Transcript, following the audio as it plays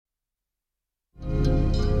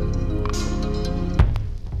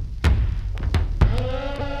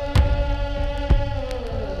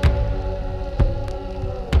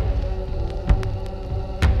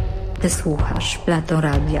Ty słuchasz Plato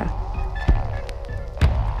Radia.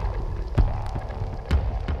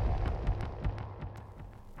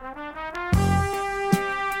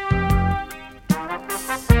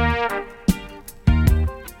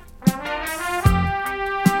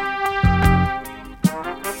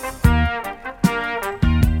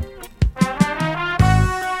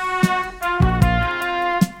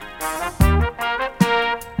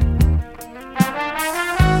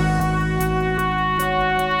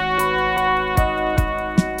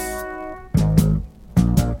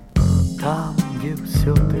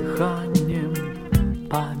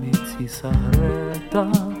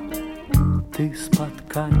 Ти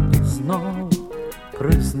спаткання знов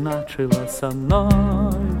призначила со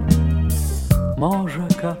мною. Може,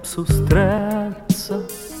 каб сустреться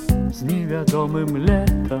з невідомим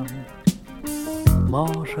летом,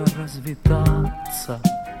 може розвітаться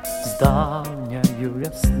з давньою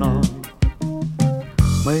весною.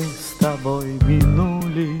 Мы с тобой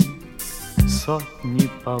минули сотни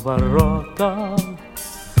поворотов,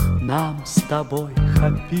 нам с тобой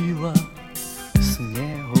хапило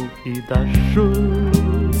снегу и дождю.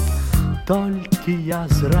 Только я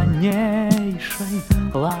с ранейшей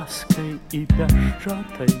лаской и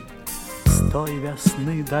пяшчотой с той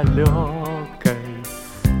весны далекой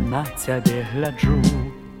на тебе гляджу.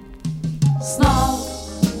 Знов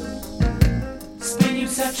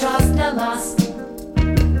змінився час для нас,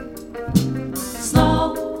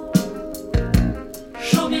 знов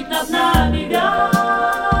шумить над нами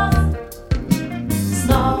вяз,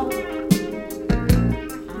 знов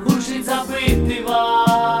гучить забитий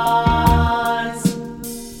вальс.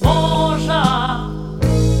 Може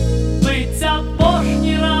биться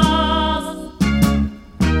пошній раз,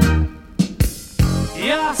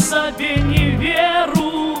 я собі не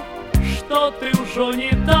верю, что ты уже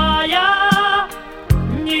не тая,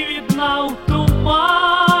 не видна в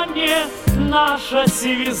тумане наша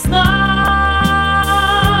сивизна.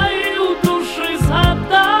 И у души с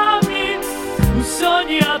годами все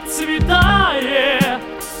не отцветает,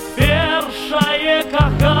 першае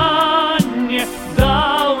кохание,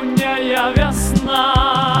 давняя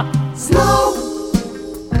весна. Знов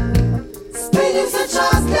спинився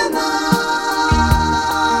час для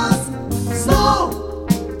нас, знов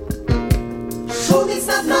шумить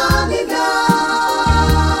над нами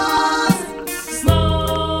вяз,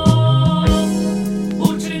 Знов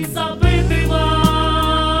учить забити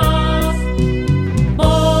вас,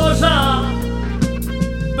 може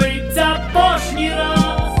биться пошній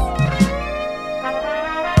раз.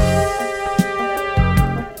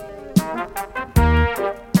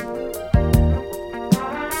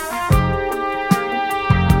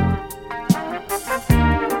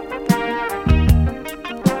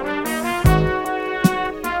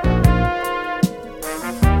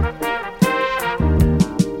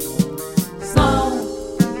 Знов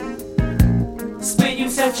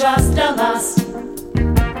спинився час для нас,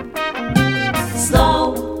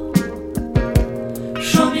 знов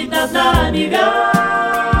шумить над нами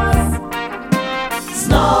вяз,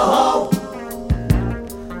 знов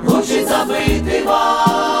гучить забитий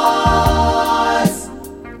вальс.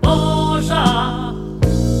 Може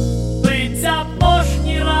биться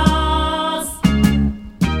пошній раз,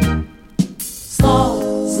 знов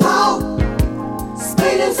знов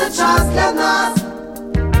спинився час для нас,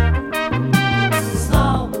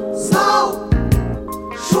 знов знов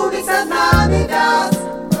шумить над нами вяз,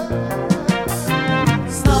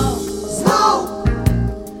 знов знов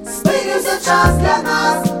спинився час для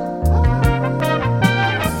нас,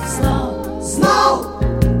 знов знов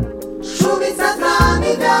шумить над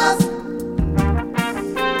нами вяз.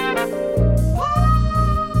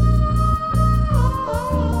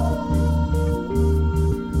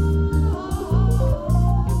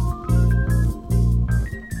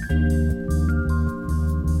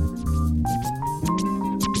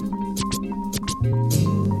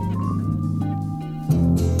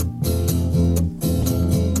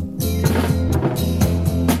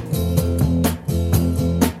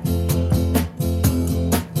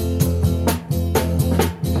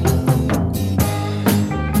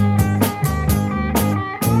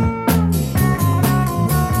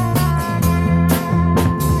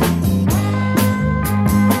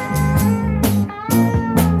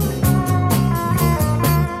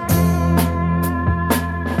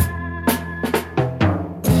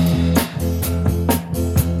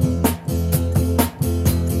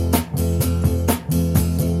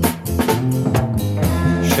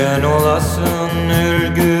 Şen olasın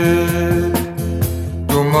ürgüp,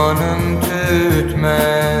 dumanın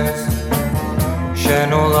tütmez.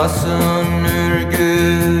 Şen olasın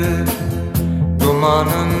ürgüp,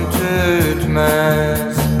 dumanın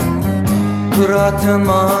tütmez. Kıratım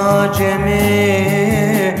acemi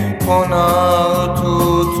konağı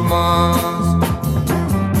tutmaz.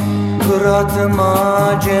 Kıratım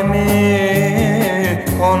acemi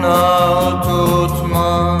konağı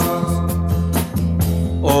tutmaz.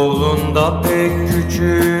 Oğlun da pek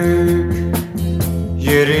küçük,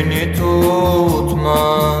 yerini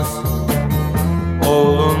tutmaz.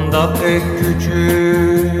 Oğlun da pek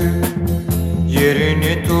küçük,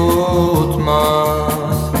 yerini tutmaz.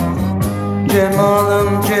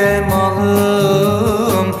 Cemalım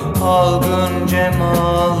cemalım, algın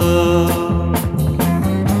cemalım,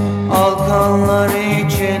 alkanlar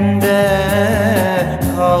içinde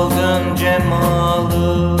kaldın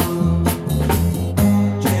cemalım.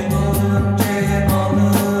 Cemalım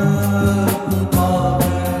cemalım,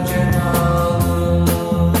 algın cemalım,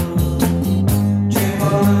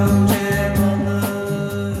 cemalım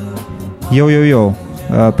cemalım. Йоу-йоу-йоу.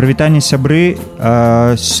 Прывітанне сябры.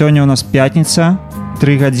 Сёння у нас пятніца,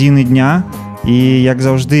 3 гадзіны дня. І як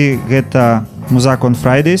заўжды гэта Музак on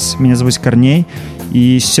Fridays. Меня зовут Карней.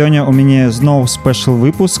 І сёння у мяне зноў спешл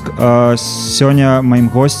выпуск. Сёння маім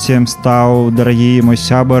госцем стаў дарагі мой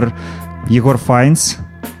сябар Егор Файнс.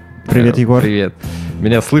 Привет, Егор. Привет.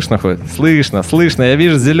 Меня слышно хоть? Слышно. Я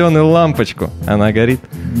вижу зеленую лампочку. Она горит.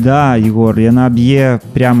 Да, Егор, яна б'е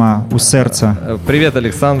прямо у сэрца. Привет,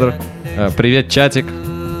 Александр. Привет, чатик.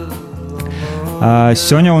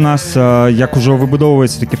 Сёння у нас, як ужо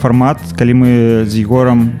выбудоўваецца такі фармат, калі мы з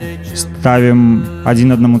Егорам ставім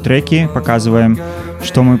адзін аднаму трекі, паказваем,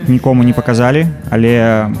 што мы нікому не паказалі,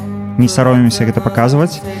 але не саромемся гэта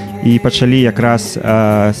паказваць. І пачалі якраз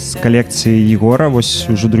з калекцыі Егора, вось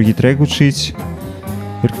ужо другі трэк гучыць.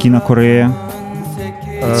 Эркіна Корея.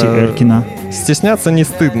 Ці Эркіна. Стесняться не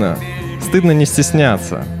стыдно. Стыдно не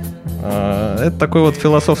стесняться. Это такой вот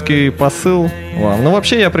философский посыл. Ну,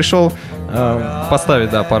 вообще я пришел поставить,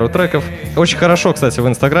 да, пару треков. Очень хорошо, кстати, в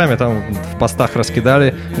Инстаграме, там в постах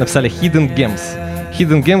раскидали, написали Hidden Gems.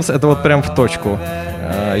 Hidden Gems — это вот прям в точку.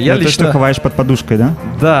 Я лично... То, что ховаешь под подушкой, да?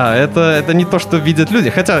 Да, это не то, что видят люди.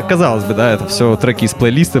 Хотя, казалось бы, да, это все треки из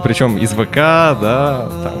плейлиста, причем из ВК, да,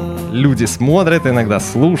 там люди смотрят, иногда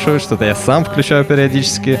слушают, что-то я сам включаю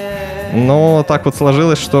периодически. Но так вот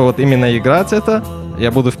сложилось, что вот именно играть это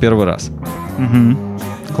я буду в первый раз. Угу.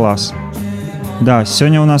 Класс. Да,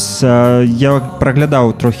 сёння у нас я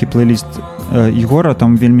праглядаў трохі плейліст Егора,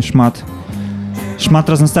 там вельмі шмат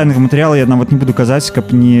разнастайнага матэрыялу, я нават не буду казаць,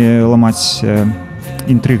 каб не ламаць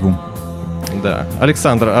интригу. Да.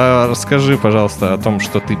 Александр, а расскажи, пожалуйста, о том,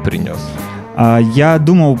 что ты принес. Я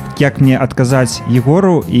думаў, як мне адказаць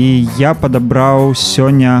Егору, і я падабраў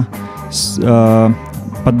сёння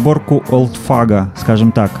подборку олдфага,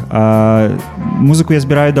 скажем так. Музыку я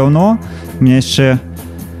збіраю даўно. У меня яшчэ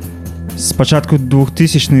з пачатку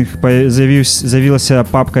 2000-х з'явілася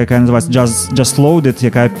папка, якая называецца Just Loaded,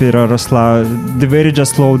 якая перарасла The Very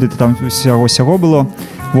Just Loaded, там всяго было.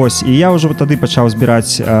 Вось, і я ўжо тады пачаў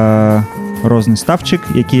збіраць розны ставчык,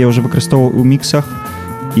 які я ўжо выкарыстоўваў у міксах,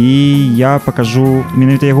 і я пакажу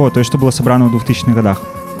менавіта яго, тое, што было сабрана ў 2000-х годах.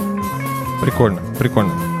 Прикольно.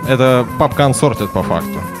 Это папка Unsorted по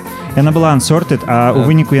факту. Яна была Unsorted, а у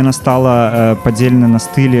выніку яна стала падзелена на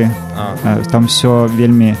стылі. Там все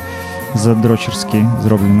вельмі задрочерски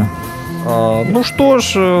зроблена. Ну что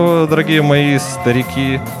ж, дорогие мои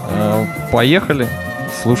старики, поехали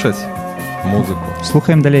слушать музыку.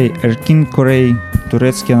 Слухаем далей. Эркин Корей,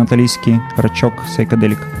 турецкий, анатолийский рачок,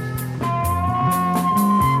 сайкаделик.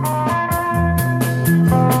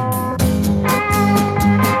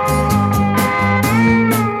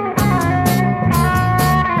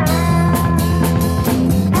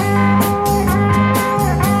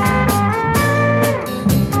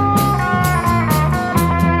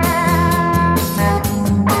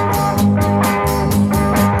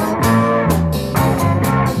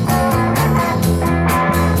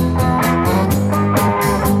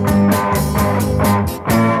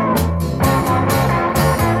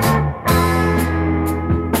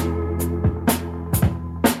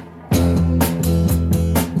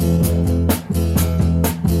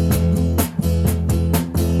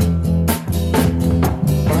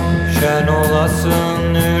 Şen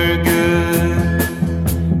olasın ürgü,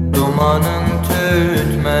 dumanın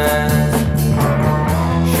tütmez.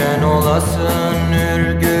 Şen olasın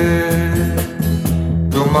ürgü,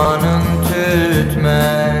 dumanın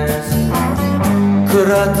tütmez.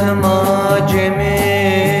 Kıratım acemi,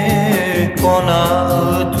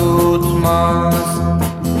 konağı tutmaz.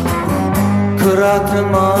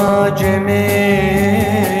 Kıratım acemi,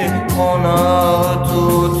 konağı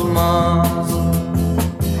tutmaz.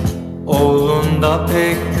 Oğlun da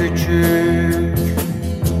pek küçük,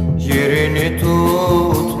 yerini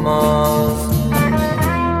tutmaz.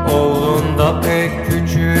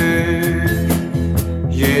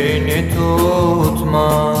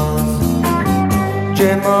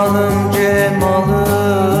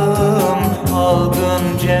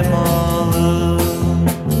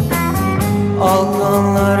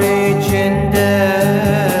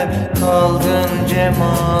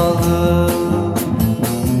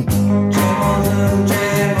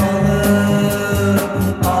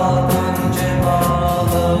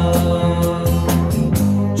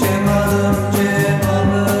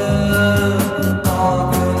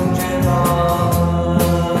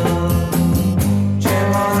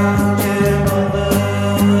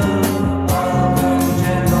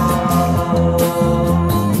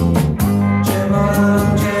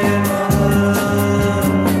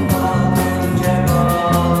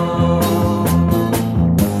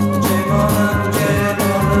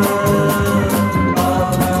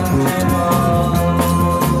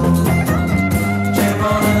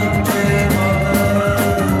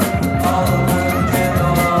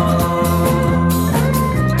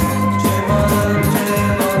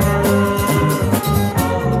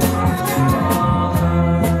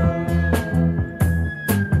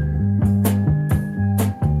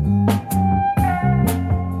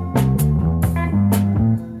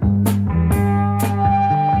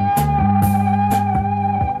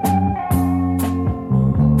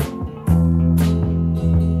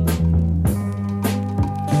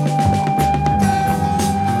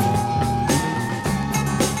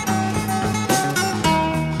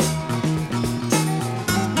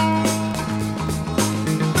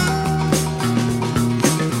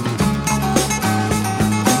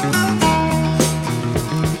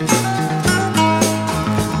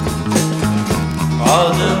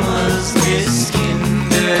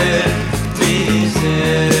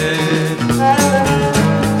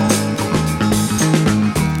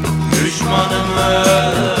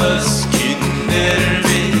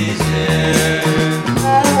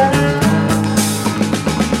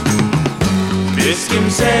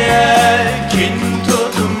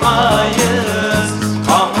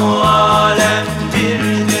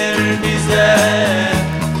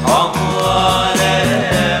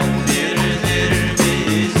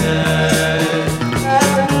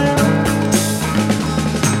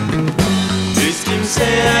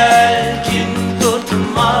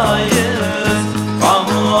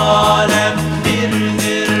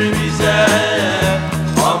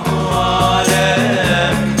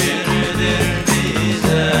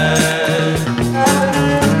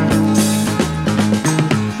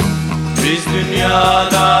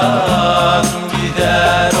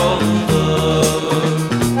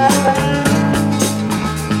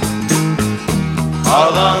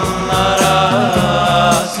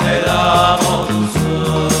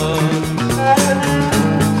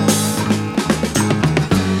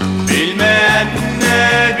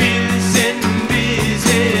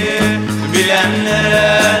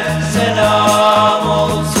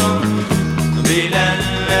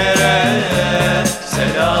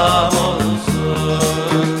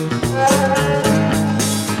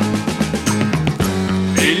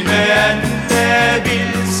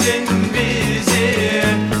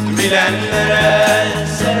 Bilenlere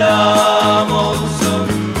selam olsun,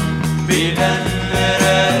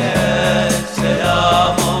 bilenlere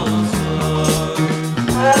selam olsun.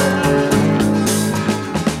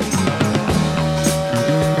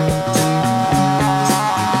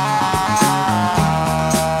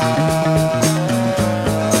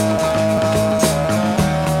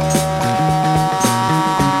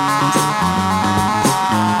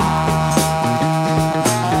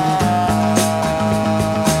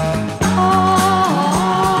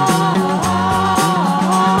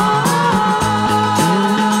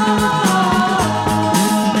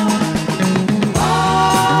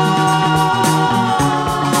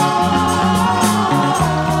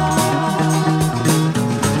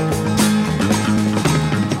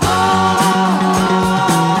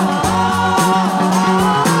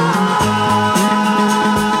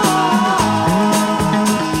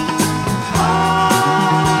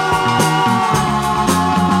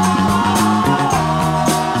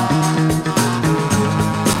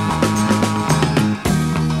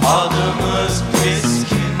 Adımız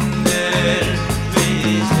miskindir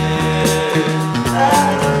bizim,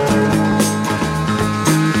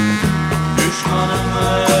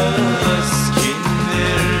 düşmanımız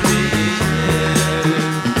kindir bizim.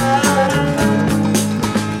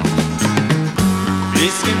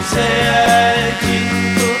 Biz kimseye kin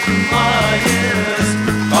tutmayız,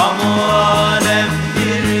 kamu alem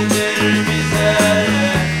birdir bize,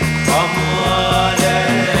 kamu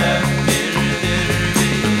alem birdir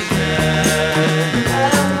bize.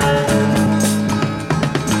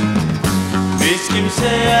 Biz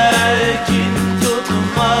kimseye kin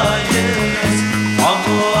tutmayız,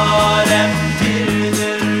 kamu alem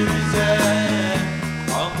birdir bize,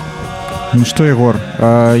 kamu alem. Ну что, Егор,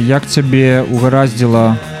 як тебе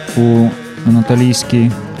угораздило у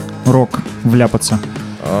анатолийский рок вляпаться?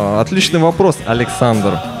 Отличный вопрос,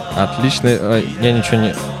 Александр. Отличный. Я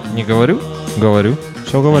ничего не говорю? Говорю.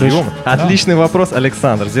 Все говоришь. Отличный вопрос,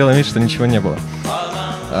 Александр. Сделаем вид, что ничего не было.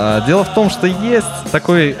 Дело в том, что есть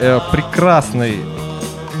такой прекрасный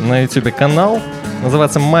на YouTube канал,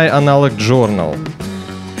 называется My Analog Journal.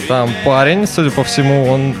 Там парень, судя по всему,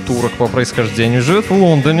 он турок по происхождению, живет в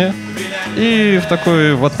Лондоне и в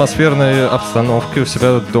такой в атмосферной обстановке у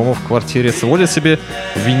себя дома в квартире сводит себе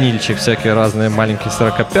винильчик, всякие разные маленькие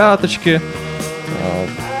 45-очки,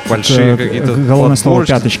 большие какие-то Головное слово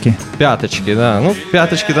подборочки. пяточки. Пяточки, да. Ну,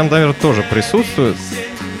 пяточки там, наверное, тоже присутствуют.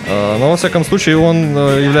 Но, во всяком случае, он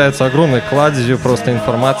является огромной кладезью просто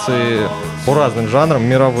информации по разным жанрам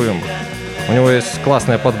мировым. У него есть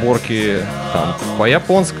классные подборки там, по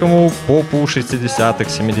японскому попу 60-х,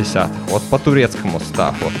 70-х, вот по турецкому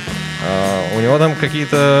стафу. У него там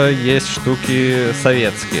какие-то есть штуки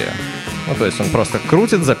советские. Ну, то есть он просто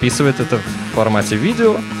крутит, записывает это в формате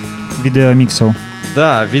видео. Видеомиксов.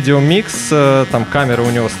 Да, видеомикс, там камеры у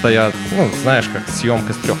него стоят, ну, знаешь, как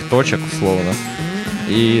съемка с 3 точек, условно.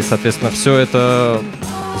 И, соответственно, все это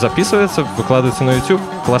записывается, выкладывается на YouTube.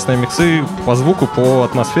 Классные миксы по звуку, по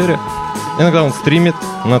атмосфере. Иногда он стримит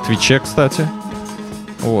на Твиче, кстати.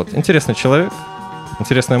 Вот, интересный человек,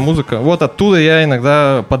 интересная музыка. Вот оттуда я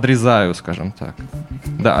иногда подрезаю, скажем так.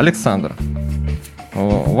 Да, Александр,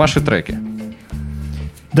 ваши треки.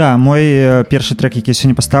 Да, мой першы трек, який я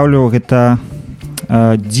сёння пастаўлю, гэта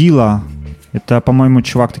Дила. Это, по-моему,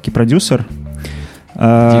 чувак такі прадюсер.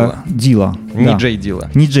 Дила. Не Да. Джей Дила.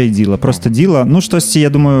 Не Джей Дила, просто Дила. Ну, штосьці, я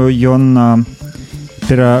думаю, ён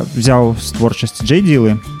перавзяў з творчасці Джей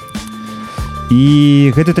Дилы.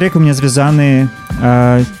 І гэты трек у меня звязаны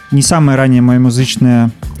не самая ранняя моя музычная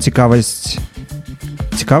цікавасць.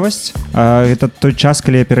 Это той час,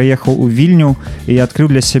 калі я пераехаў у Вільню і я адкрыў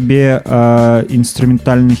для сябе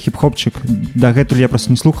інструментальны хіп-хопчык. Дагэтуль я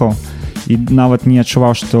просто не слухаў і нават не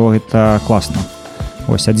адчуваў, што гэта класна.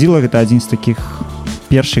 Ось, а Дила гэта адзін з такіх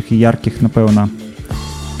першых і яркіх, напэўна,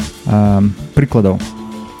 прыкладаў.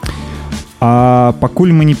 А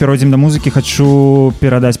пакуль мы не перайдзем да музыкі, хачу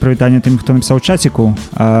перадаць прывітанне тым, хто напісаў у чаціку.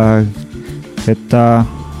 Это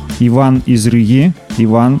Іван из Рыгі.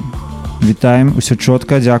 Іван, вітаем, усё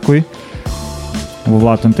чётка, дзякуй.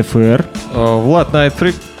 Влад НТФР. Влад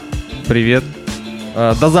Найтфрик, привет.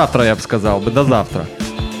 До завтра, я бы сказал бы, до завтра.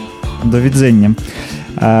 До відзення.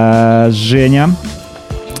 Женя.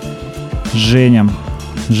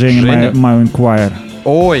 My Inquire.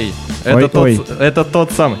 Ой, Ой. это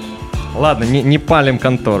тот самый. Ладно, не палим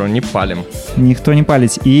контору, не палим. Ніхто не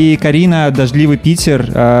паліць. І Каріна, дажджлівы Піцер,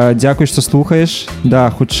 дзякуй, што слухаеш. Да,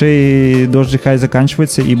 хутчэй дождж хай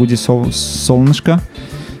заканчваецца і будзе солнышко.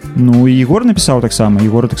 Ну і Егор напісаў таксама.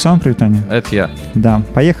 Егору таксама прывітанне. Это я. Да,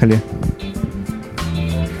 поехали.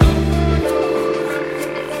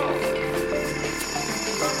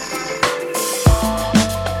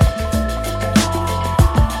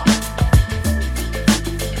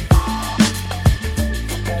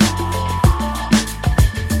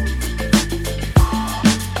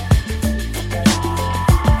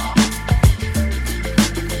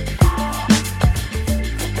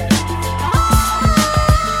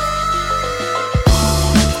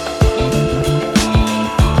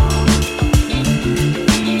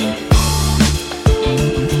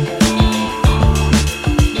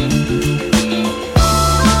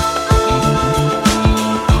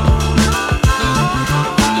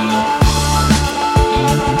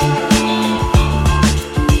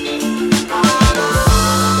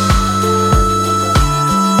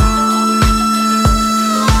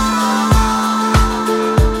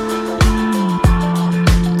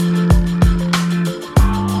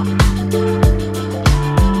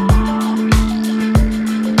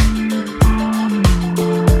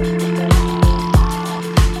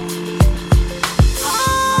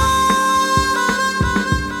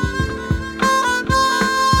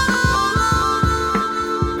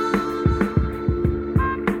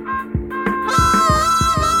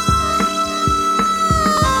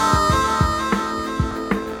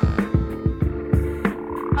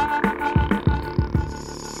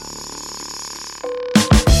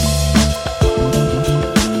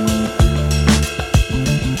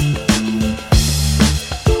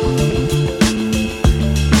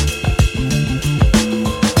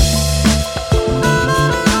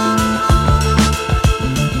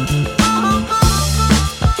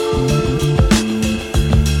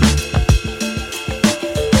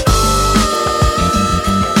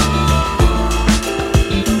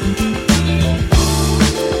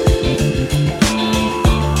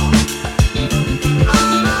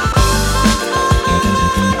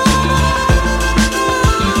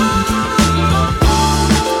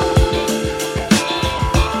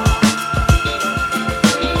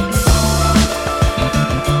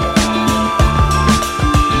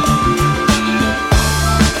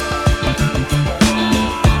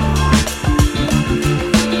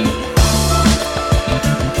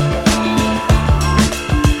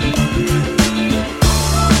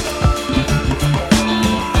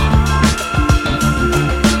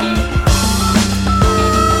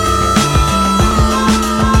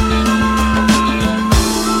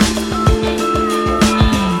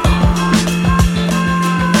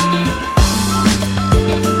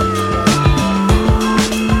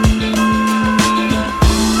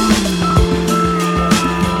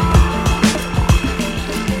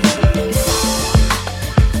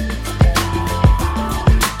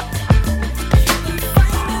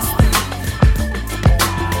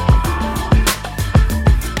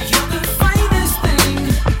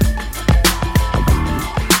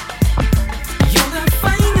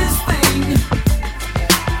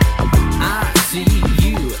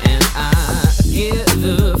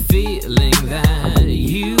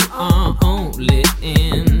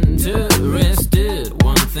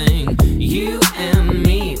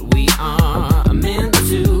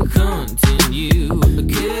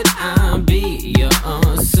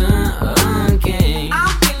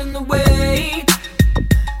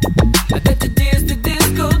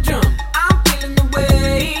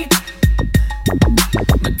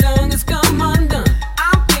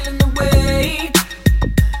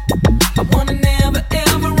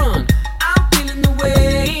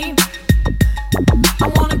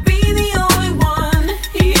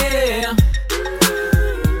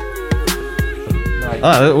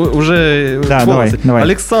 Уже Да, голос. давай.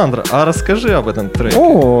 Александр, а расскажи об этом треке.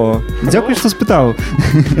 О, дякую, що спитав.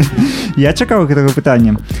 Я чекав гэтага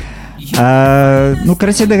пытання. Ну,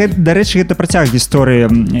 карацей, да рэчы, гэта працяг гісторыі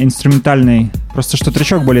інструментальнай. Просто што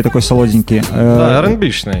трачок более такой солодзенькі. Да,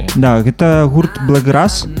 R&B-шный. Да, гэта гурт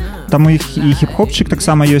Blackgrass. Там у іх і хіп-хопчык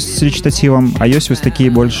таксама ёсць з речытацівам, а ёсць вось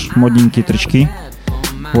такія больш модненькія трачкі.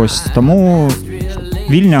 Вось, таму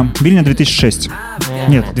Вільня 2006.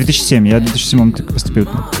 Нет, 2007, я 2007 так поступил.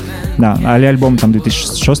 Да, але альбом там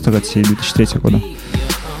 2006 ці 2003 года.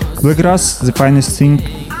 Blackgrass, The Finest Thing.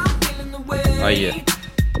 Ае.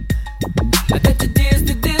 I bet you dance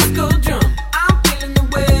to disco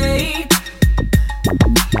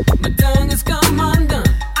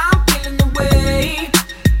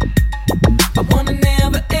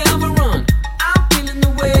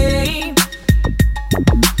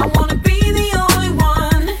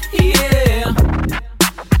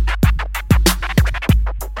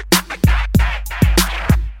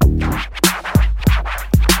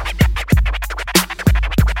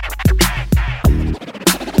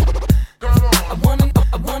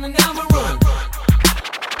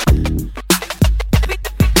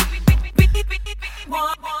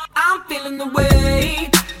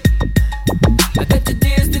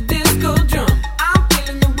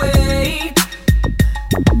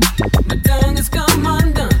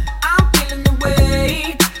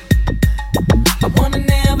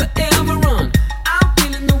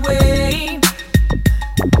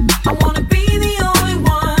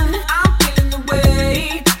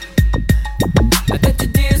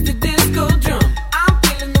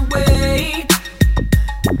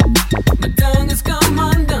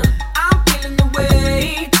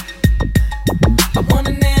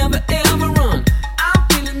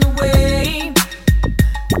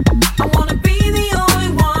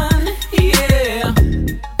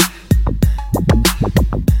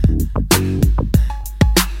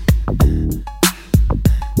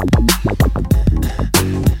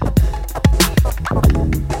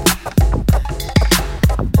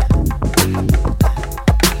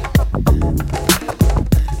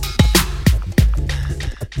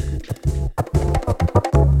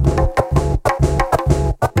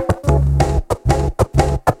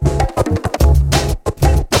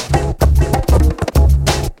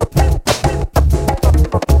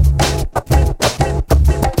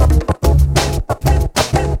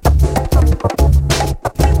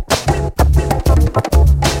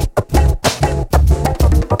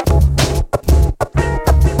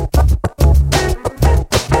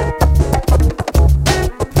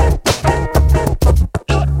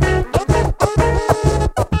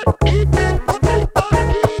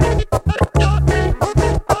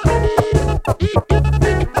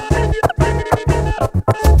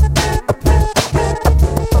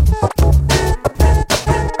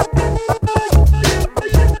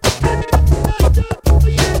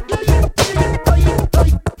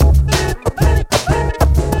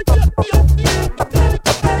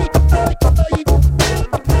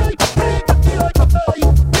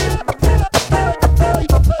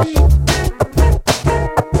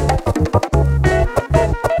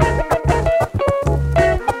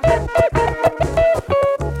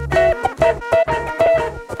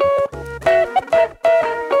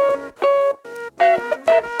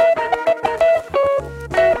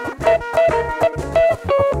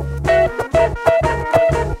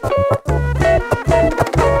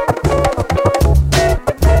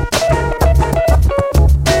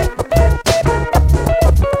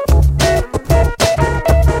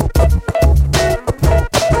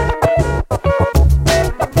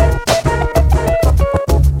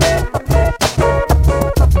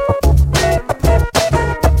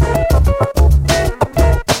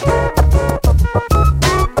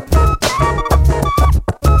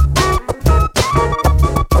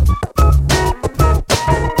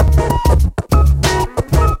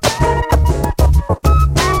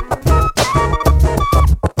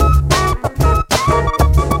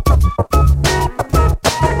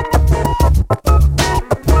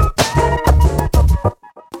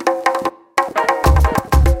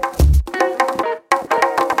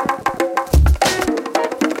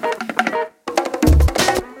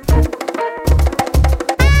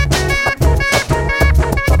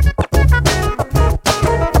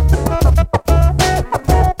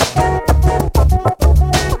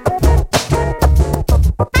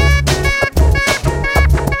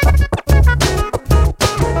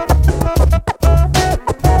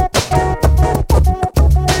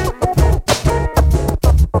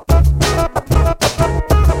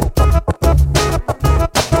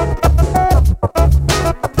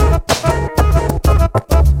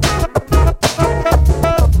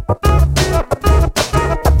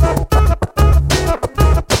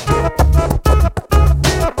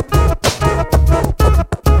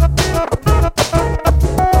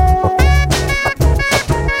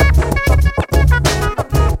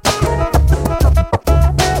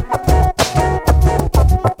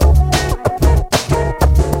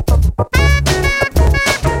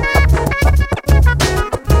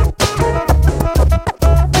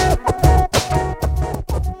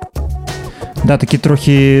Да, такі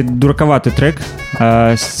трохи дураковатый трек,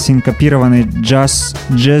 синкопированный Jazz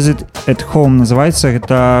It at Home называется.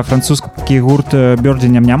 Это французскі гурт Birdie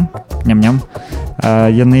Ням-Ням. Ням-Ням.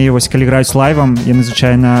 Яны вось калі граюць лайвам, яны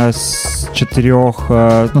звычайна з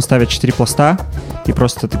 4, ну, ставят 4 пласта і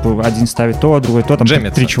просто типу один ставит то, другой то, там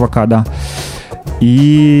Джемится. 3 чувака, да.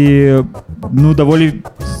 І ну даволі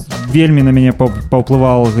вельмі на мяне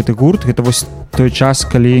паўплываў гэты гурт. Гэта вось той час,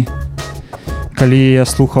 калі я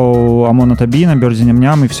слухаў Амона Табіна, Birdie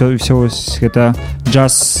Ням-Ням, і все вось гэта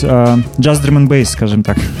джаз дрим н бейс, скажем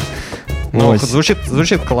так. Ну, звучит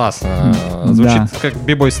классно. Звучит как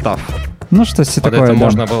бибой став. Ну, штосьці Под такое, это да.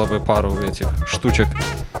 можно было бы пару этих штучек.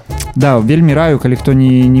 Да, вельмі раю, калі хто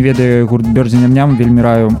не ведае гурт Birdie Ням-Ням, вельмі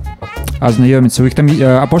раю азнаёміцца. У іх там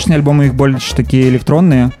апошнія альбомы іх больш такія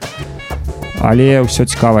электронныя, але ўсё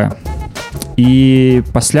цікавае. І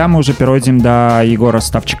пасля мы уже перайдзем да Егора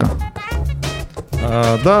Ставчика.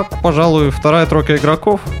 Да, пожалуй, вторая тройка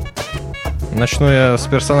игроков. Начну я с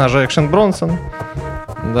персонажа Экшен Бронсон.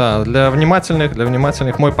 Да, для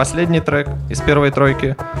внимательных мой последний трек из первой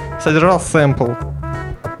тройки содержал сэмпл,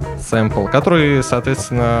 который,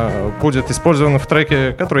 соответственно, будет использован в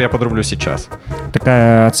треке, который я подрублю сейчас.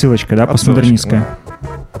 Такая отсылочка, да, постмодернистская.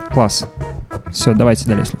 Да. Класс. Все, давайте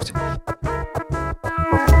далее слушать.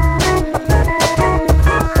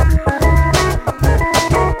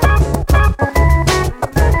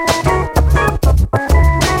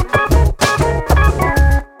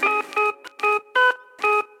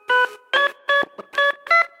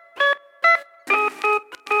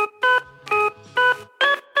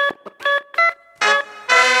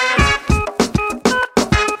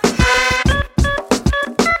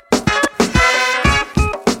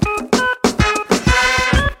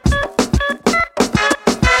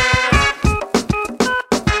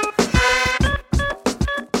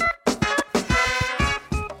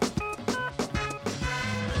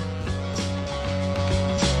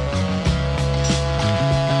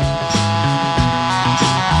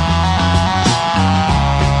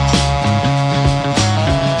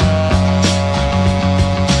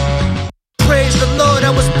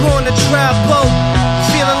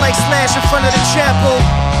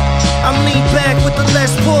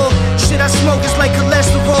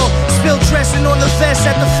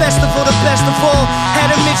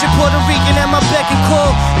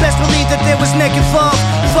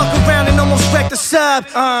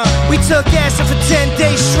 We took acid for 10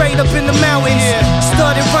 days straight up in the mountains.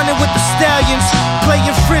 Started running with the stallions,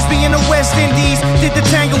 playing frisbee in the West Indies. Did the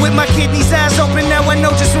tango with my kidneys, eyes open, now I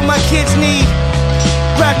know just what my kids need.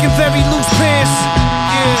 Rockin' very loose pants,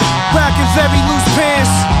 yeah. Rockin' very loose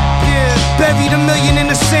pants, yeah. Buried $1 million in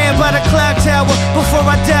the sand by the clock tower. Before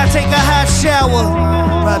I die, take a hot shower.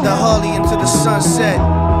 Ride the Harley into the sunset.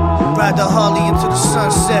 Ride the Harley into the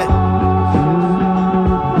sunset.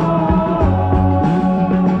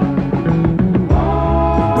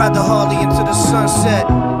 Ride the Harley into the sunset.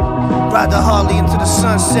 Ride the Harley into the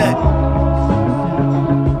sunset.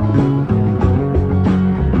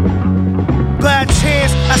 By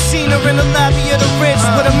chance, I seen her in the lobby of the Ritz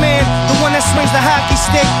with a man, the one that swings the hockey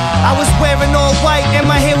stick. I was wearing all white and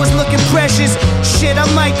my hair was looking precious. Shit, I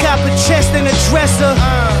might cop a chest and a dresser,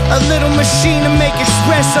 a little machine to make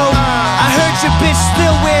espresso. I heard your bitch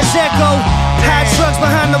still wears Echo. High trucks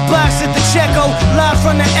behind the box at the Checo, live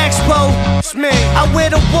from the expo. It's me. I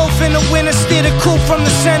wear the wolf in the winter, steer the coupe from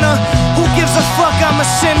the center. Who gives a fuck, I'm a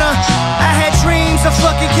sinner. I had dreams of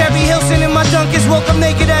fucking Carrie Hilson in my Dunkers. Woke up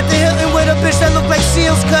naked at the Hilton with a bitch that looked like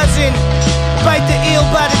Seal's cousin. Bite the eel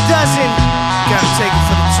by the dozen. Gotta take it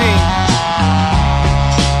for the team.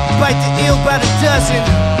 Bite the eel by the dozen.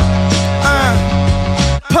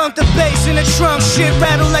 Pump the bass in the trunk, shit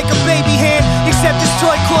rattle like a baby hand. Except this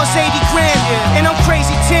toy costs 80 grand. And I'm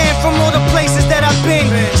crazy tan from all the places that I've been.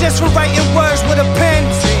 Just for writing words with a pen.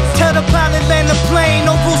 Tell the pilot land the plane,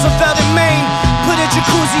 no Roosevelt in Maine. Put a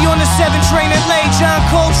jacuzzi on the 7 train and lay John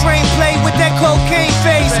Coltrane play with that cocaine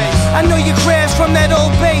face. I know you crashed from that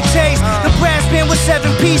old Bay taste. The brass band with 7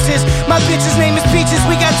 pieces. My bitch's name is Peaches.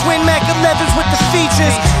 We got twin Mac 11s with the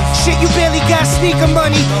features. Shit, you barely got sneaker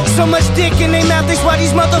money. So much dick in they mouth, that's why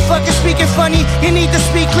these motherfuckers speaking funny. You need to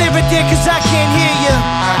speak clearer, dear, cause I can't hear ya.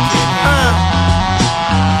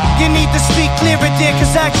 You need to speak clearer, dear,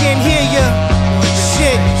 cause I can't hear ya.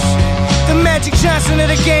 Shit. The Magic Johnson of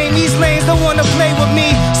the game, these lanes don't wanna play with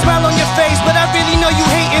me. Smile on your face, but I really know you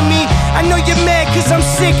hating me. I know you're mad cause I'm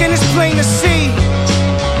sick and it's plain to see.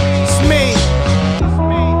 It's me.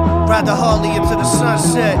 Ride the Harley into the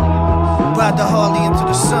sunset. Ride the Harley into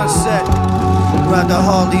the sunset. Ride the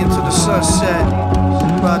Harley into the sunset.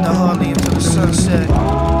 Ride the Harley into the sunset.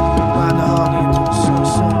 Ride the Harley into the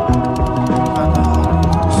sunset. Ride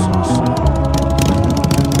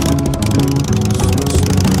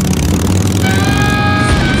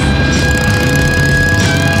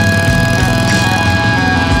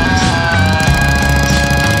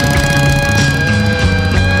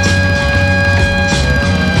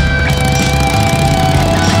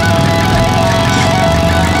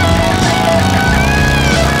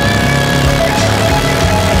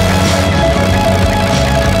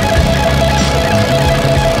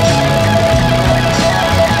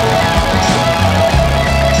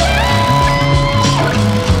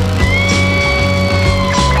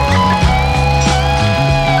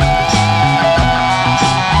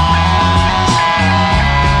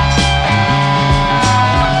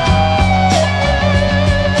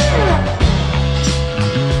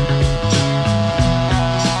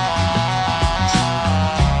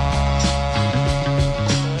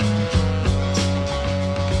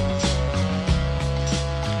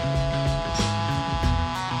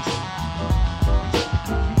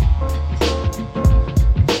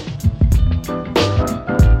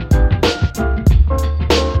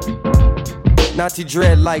Nazi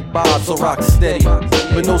dread like Bob, so rock steady.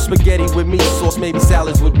 But no spaghetti with meat sauce, maybe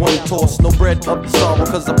salads with one toss. No bread up the sorrow,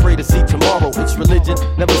 cause I pray to see tomorrow. It's religion,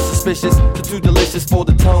 never suspicious, too delicious for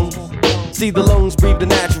the tongue. See the lungs breathe the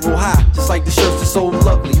natural high, just like the shirts are so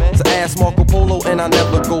lovely. So ask Marco Polo and I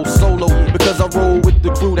never go solo, because I roll with the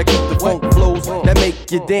crew that keep the funk flows, that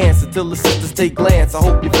make you dance until the sisters take glance. I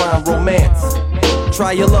hope you find romance.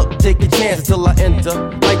 Try your luck, take a chance until I enter.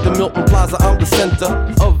 Like the Milton Plaza, I'm the center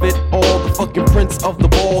of it all. The fucking prince of the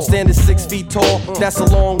ball, standing 6 feet tall. That's a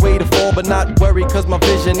long way to fall, but not worry, cause my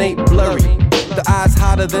vision ain't blurry. The eyes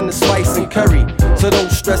hotter than the spice and curry. So don't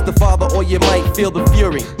stress the father or you might feel the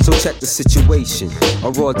fury. So check the situation.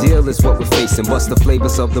 A raw deal is what we're facing. What's the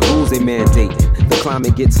flavors of the rules they mandating? The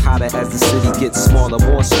climate gets hotter as the city gets smaller.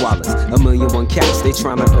 More swallows. 1,000,001 cats, they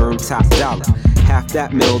tryna earn top dollar. Half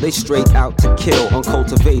that mill, they straight out to kill.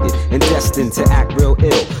 Uncultivated and destined to act real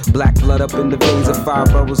ill. Black blood up in the veins of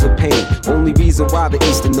 5 boroughs of pain. Only reason why the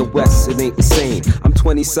east and the west, it ain't the same. I'm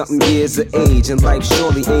 20-something years of age, and life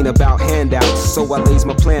surely ain't about handouts. So I lays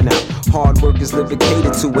my plan out. Hard work is living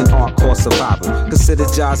catered to an art called survival. Consider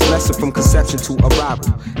God's lesson from conception to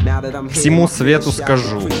arrival. Now that I'm Всему свету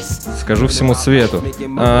скажу всему свету.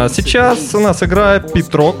 Сейчас у нас играет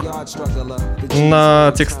Питрок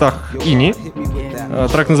на текстах Ини.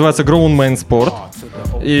 Трек называется Grown Man Sport.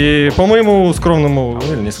 И по моему скромному,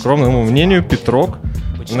 или не скромному мнению, Питрок,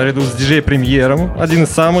 наряду с диджей Премьером, один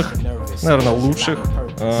из самых, наверное, лучших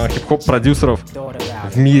хип-хоп-продюсеров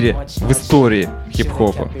в мире, в истории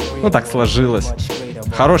хип-хопа. Ну, так сложилось.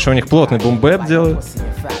 Хороший у них плотный бум-бэп делают.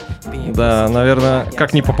 Да, наверное,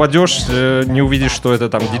 как не попадешь, не увидишь, что это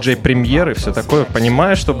там диджей Премьер и все такое.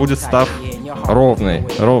 Понимаешь, что будет став ровный,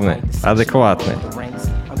 адекватный.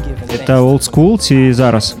 Это old school и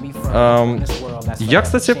зараз? Я,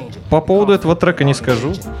 кстати, по поводу этого трека не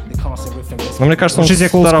скажу. Но мне кажется, он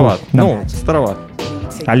староват. Да. Ну, староват.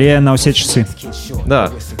 Але на все часы.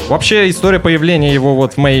 Да. Вообще, история появления его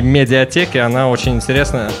вот в моей медиатеке, она очень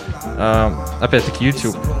интересная. Опять-таки,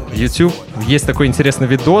 YouTube. YouTube. Есть такой интересный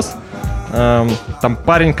видос. Там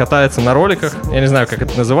парень катается на роликах. Я не знаю, как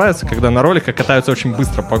это называется, когда на роликах катаются очень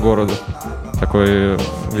быстро по городу. Такой,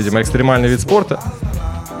 видимо, экстремальный вид спорта.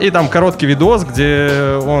 И там короткий видос,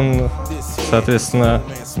 где он, соответственно,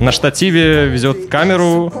 на штативе везет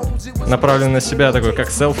камеру, направленную на себя, такой как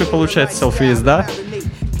селфи получается, селфи-езда.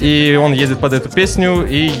 И он едет под эту песню,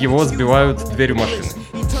 и его сбивают дверью машины.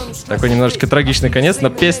 Такой немножечко трагичный конец, но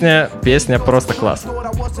песня просто класс.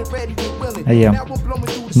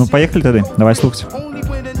 Ну, поехали тогда, давай слушать.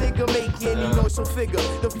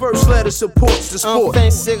 First letter supports the sport. Enfin,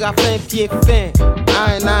 Séraphin, pied fin.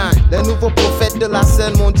 Aïe, le nouveau prophète de la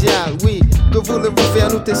scène mondiale. Oui, que voulez-vous faire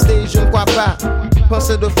nous tester? Je ne crois pas.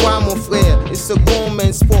 Pensez 2 fois, mon frère. Et ce Grown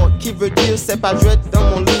Man Sport qui veut dire c'est pas jouet dans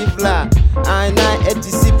mon livre là. Aïe, est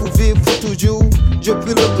ici pour vivre pour toujours. Je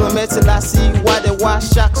prie le grand maître Selassie, roi des rois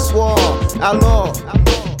chaque soir. Alors,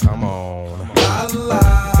 come on. La la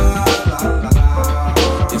la la.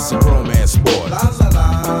 It's a Grown Man Sport. La la la.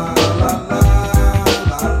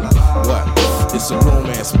 It's a grown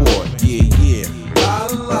man sport, yeah, yeah.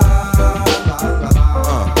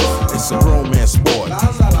 It's a grown man sport.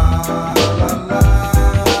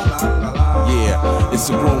 Yeah, it's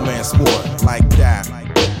a grown man sport, like that.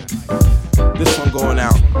 This one going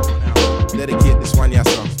out. Dedicate this one, yes,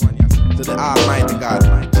 to the Almighty God.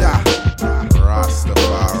 Jah,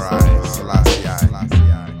 Rastafari, Selassie,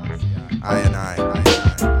 I and I.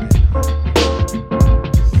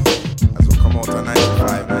 As we come out on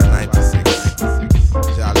 95 and 96.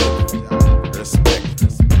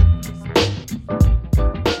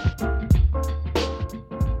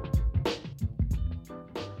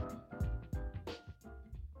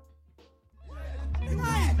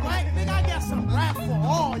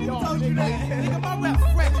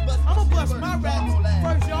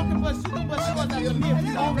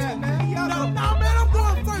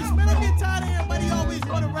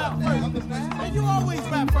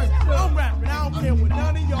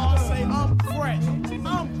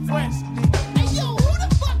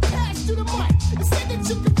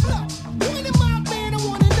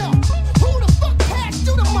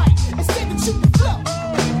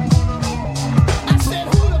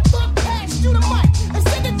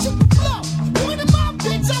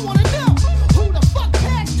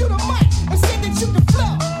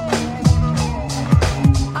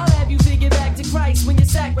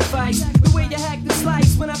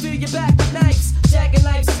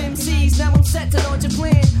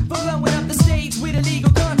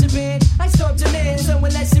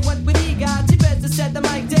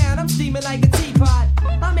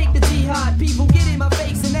 People get in my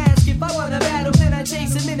face and ask if I wanna battle, then I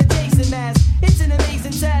chase them in a Jason mask. It's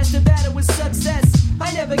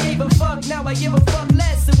I never gave a fuck, now I give a fuck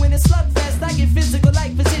less. And when it's slugfest, I get physical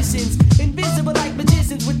like physicians, invisible like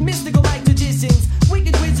magicians, with mystical like traditions.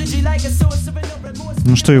 Wicked wizardry like a sorcerer, no remorse.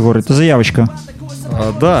 Ну что, Егор, это заявочка.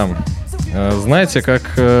 Да. Знаете, как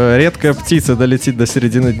редкая птица долетит до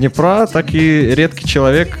середины Днепра, так и редкий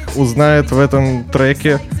человек узнает в этом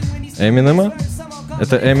треке Эминема.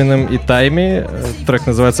 Это Eminem и Тайми. Трек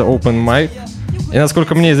называется Open Mic. И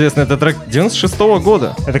насколько мне известно, это трек 96-го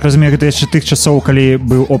года. Я так разумею, это ще тих часов, коли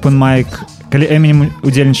был Open Mic, коли Eminem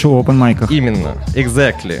удельничал у Open Mic'ах. Именно,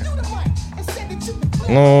 exactly.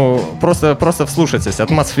 Ну, просто вслушайтесь.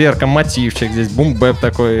 Атмосферка, мотивчик здесь, бум-бэп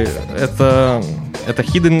такой. Это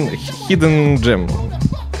hidden gem,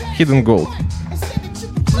 hidden gold.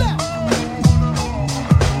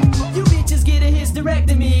 You bitches get a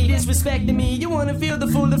hysterectomy, disrespecting me. You wanna feel the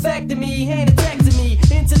full effect of me, hand attack to me.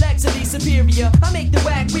 Intellectually superior, I make the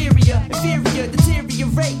whack wearier, inferior,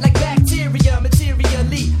 deteriorate like bacteria,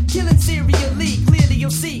 materially, killing serially. Clearly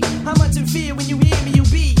you'll see how much in fear when you hear me. You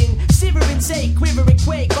be in shiver and shake, quiver and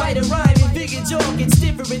quake, bite a rhyme and bigger jaw gets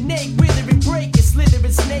stiffer and naked, wither and break, and slither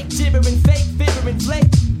and snake, gibber and fake, bitter and flake.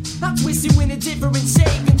 I'll twist you in a different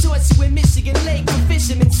shape and toss you in Michigan Lake for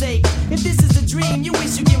fisherman's sake. If this is a dream, you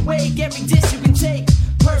wish you can wake. Every dish you can take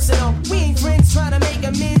personal. We ain't friends trying to make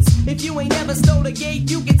amends. If you ain't never stole a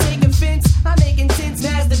gate, you can take offense. I make intense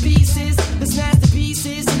masterpieces. This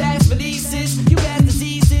masterpieces, that's releases. You got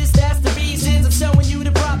diseases, that's the reasons. I'm showing you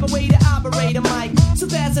the proper way to operate a mic. So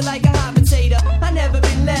pass it like a hot potato. I never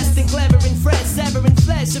been less than clever and fresh, severing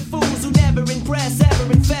flesh of fools who never impress,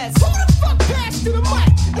 ever infest. Who the fuck passed through the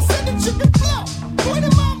mic and said that you can flow? Point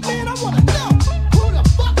him out, man, I wanna know. Who the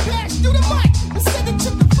fuck passed through the mic and said that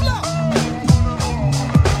you can flow?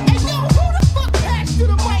 Hey yo, who the fuck passed through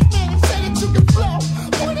the mic, man, and said that you can flow?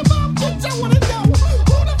 Point him out, bitch, I wanna know.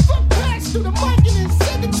 Who the fuck passed through the mic and then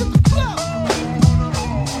said that you can flow?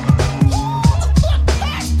 Who the fuck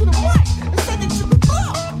passed through the mic and said that you can flow?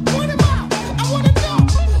 Point him out, I wanna know.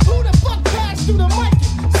 Who the fuck passed through the mic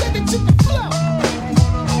and said that you can flow?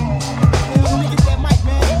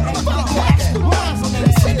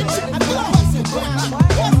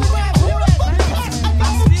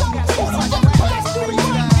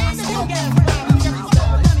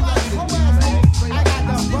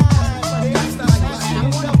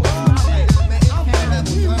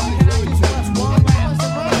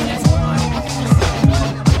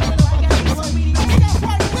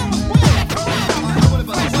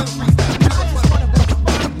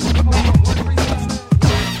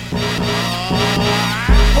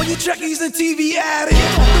 Trekkies and TV addicts.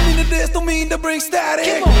 Don't mean to this, don't mean to bring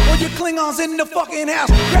static. All your Klingons in the fucking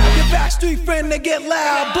house. Grab your backstreet friend, they get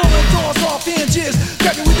loud. Blowing doors off hinges.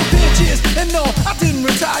 Grab you with the pinches. And no, I didn't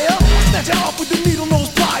retire. I snatch it off with the needle nose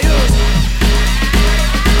pliers.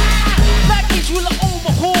 Package will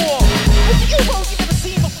overhaul. With the U-boat you never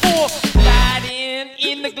seen before. Slide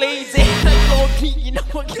in the glazing. Like Lord Pete, you know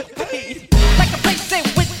I get paid. Like a place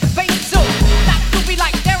with the face so. Not to be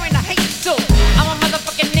like they're in a hate so. I'm a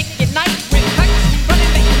motherfucking Nick at night with practice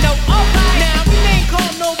running that you know. Alright, now we ain't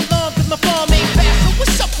call no alarm cause my farm ain't fast. So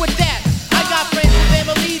what's up with that? I got friends and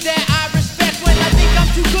family that I respect. When I think I'm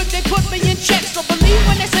too good, they put me in check. So believe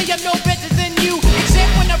when they say I'm no better than you.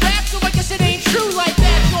 Except when I rap, so I guess it ain't true like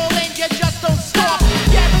that. Troll and you just don't stop.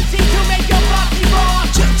 Guaranteed to make your body raw.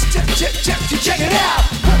 Check it out.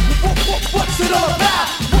 What's it all about?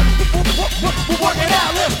 We're working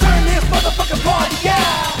out. Let's turn this motherfucking party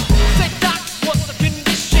out. Say doc, what's the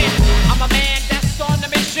condition? I'm a man that's on a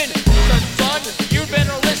mission. Son, you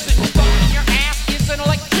better listen. Stuck in your ass is an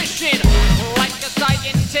electrician. Like a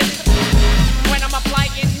scientist. When I'm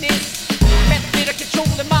applying this method of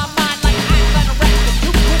controlling my mind like Einstein or Raptor.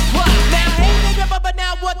 Now hey nigga, but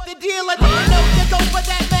now what the deal? I didn't know you go for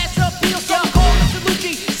that mass appeal. So call it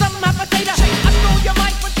Salucci, some potato. I stole your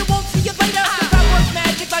mic, but you won't see it later. Cause I work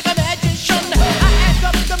magic like a magician. I add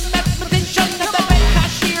up the mathematician. The bank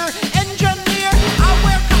cashier, engineer. I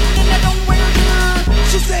wear cotton and I don't wear gear.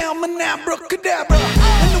 Shazam and abracadabra.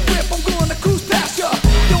 In the whip, I'm gonna cruise past ya.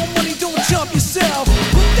 Your money, don't jump yourself.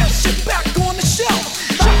 Put that shit back on the shelf.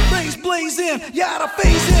 Shot rays blazing, yada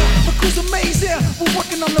phasing. The crew's amazing. We're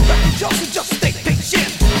working on the record, y'all, so just stay patient.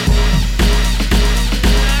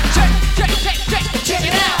 Check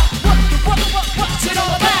it out. What's it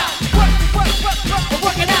all about? We're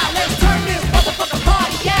working out. Let's turn this motherfucking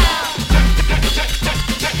party out.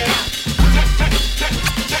 Check it out.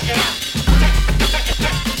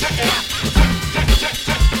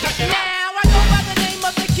 Now I go by the name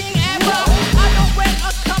of the King Abra. I don't rent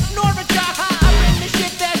a cup nor a job. I bring the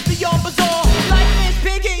shit that's beyond bizarre. Like Miss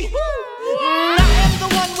Piggy. I am the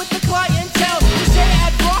one with the clientele.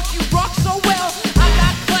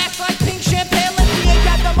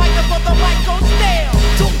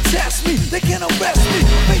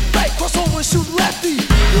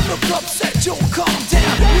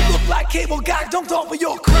 cable got dumped off of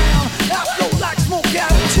your crown. Afro like smoke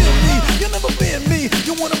out of chimney. You never been me.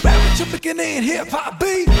 You wanna rap with your beginning hip hop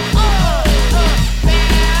beat? Now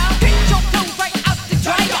get your clothes right out the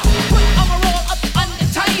dryer. Put on a roll up on the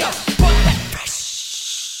tire. Put that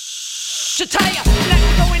fresh attire. Now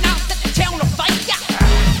you're going out, set the town on fire.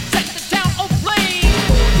 Set the town ablaze.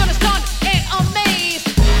 Gonna stun and amaze.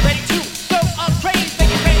 Ready to go all crazy.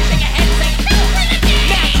 Make it ready, shake your head, say now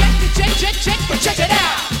check it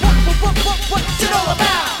out. What's it all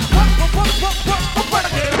about? What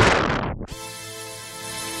again?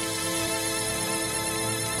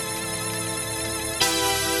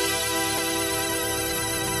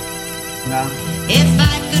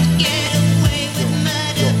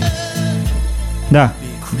 Да.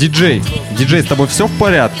 Диджей, с тобой все в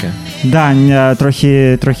порядке? Да,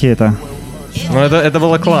 трохи это. Ну, это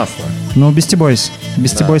было классно. Ну, Beastie Boys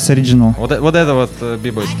Original. Вот это вот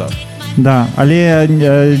B-boy stuff. Да, але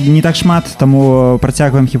не так шмат, тому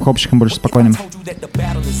працягваем хіп-хопчикам больш спакойным.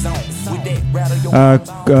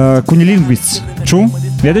 Кунилингвистс. Чу?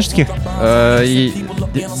 Ведаеш таких?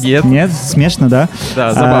 Нет, смешно, да?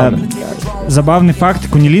 Да, забавно. Забавны факт,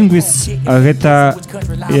 Кунилингвистс гэта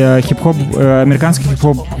хіп-хоп, амерыканскі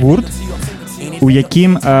хіп-хоп гурт, у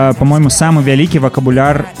якім, по-моему, самый вялікі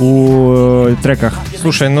вокабуляр у треках.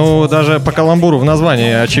 Слушай, ну даже по каламбуру в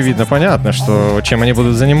названии очевидно понятно, что чем они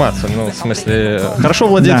будут заниматься. Ну, в смысле, хорошо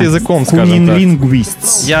владеть языком, скажем так.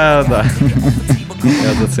 Кунилингвистс. Я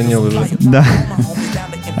заценил уже. Да.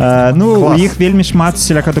 Ну, у іх вельмі шмат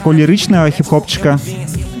сяляка такого лірычнага хіп-хопчыка,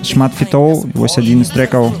 шмат фітоў, вось адзін з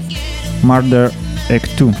трекаў Murder Act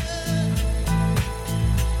 2.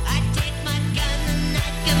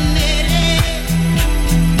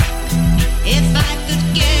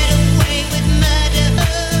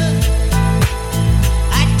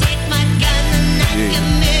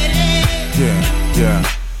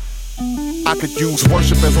 I could use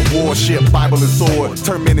worship as a warship, Bible and sword.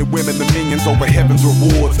 Turn men and women to minions over heaven's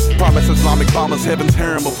rewards. Promise Islamic bombers heaven's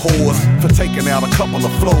harem of whores for taking out a couple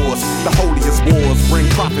of floors. The holiest wars bring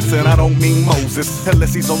prophets, and I don't mean Moses,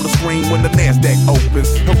 unless he's on the screen when the NASDAQ opens.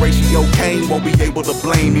 Horatio Kane won't be able to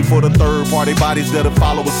blame me for the third-party bodies that a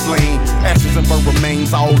follower slain. Ashes and burnt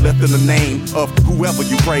remains, all left in the name of whoever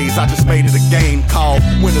you praise. I just made it a game called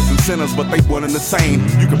winners and sinners, but they one and the same.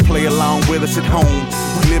 You can play along with us at home.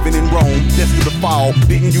 We living in Rome, destined to fall.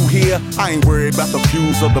 Didn't you hear? I ain't worried about the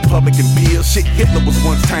views of the public and peers. Shit, Hitler was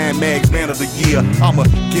once Time Mag's Man of the Year. I'ma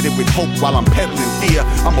get it with hope while I'm peddling fear.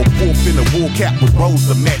 I'm a wolf in a wool cap with rose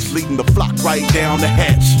to match, leading the flock right down the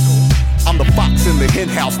hatch. I'm the fox in the hen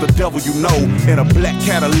house, the devil you know, in a black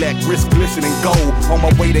Cadillac, wrist glistening gold. On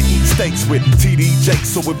my way to eat steaks with TD Jakes.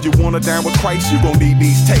 So if you wanna dine with Christ, you gon' need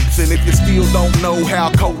these tapes. And if you still don't know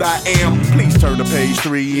how cold I am, please turn to page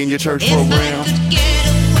 3 in your church program.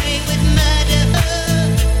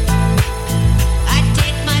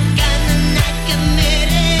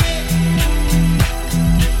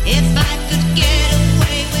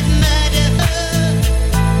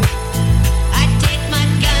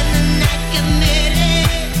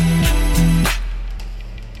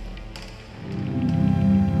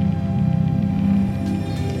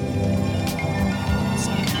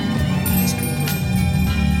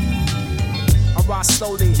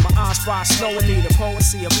 Slowly, my eyes rise slowly. The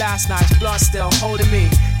poesy of last night's blood still holding me.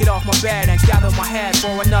 Get off my bed and gather my head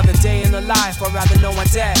for another day in the life. I'd rather know I'm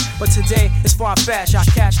dead, but today is far-fetched. I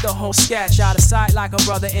catch the whole sketch out of sight like a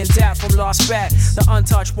brother in debt from lost bet. The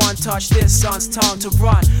untouched one touch, this son's tongue to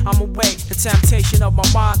run. I'm awake, the temptation of my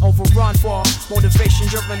mind overrun for motivation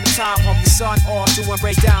during the time of the sun. Or doing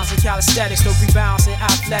breakdowns in calisthenics, the rebounds in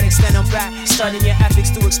athletics. Then I'm back studying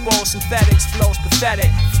ethics to expose synthetics. Flows pathetic,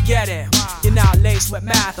 forget it. You're not laced with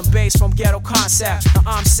math, I'm based from ghetto concept.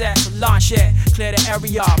 Now I'm set to launch it, clear the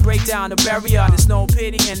area, break down the barrier. There's no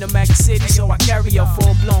pity in the mega city, so I carry a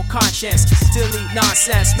full-blown conscience. Delete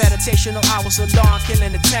nonsense, meditational hours are long,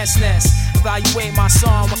 killing the tenseness. Evaluate my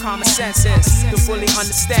song with common senses to fully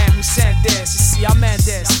understand who sent this. You see, I meant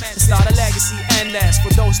this, and start a legacy endless for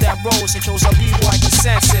those that rose and chose a B-boy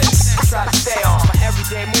consensus. Try to stay on my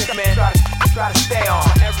everyday movement. Try to stay on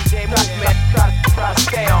my everyday movement. Try to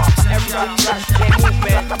stay on my everyday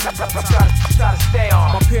movement. Try to stay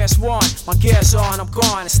on. My PS1, my gears on, I'm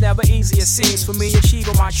gone. It's never easy, it seems, for me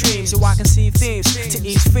achieving my dreams. So I can see themes to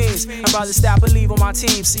each fiends. And brothers that believe on my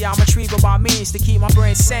team. See, I'm retrieving my means to keep my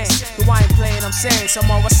brain sane. No, I ain't playing, I'm saying. Some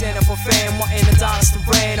of us in it for fame, wanting the dollars to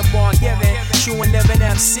reign. I'm born giving, true and living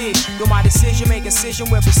MC. Do my decision, make incision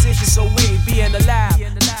with precision. So we be in the lab,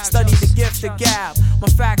 study the gift, the gab. My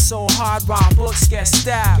facts so hard, rhyme books get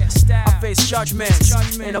stabbed. I face judgments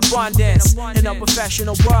in abundance. In a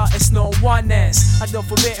professional world, it's no oneness. I do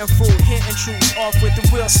for spitting fruit, hitting truths off with the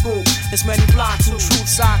real scoop. There's many blind to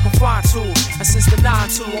truths I can find too. And since the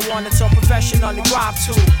 9-2, I wanted to professionally rhyme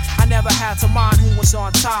too. I never had to mind who was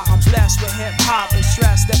on top. I'm blessed with hip hop and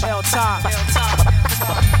stress the L top.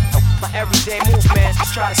 My everyday movement,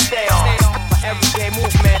 try to stay on. My everyday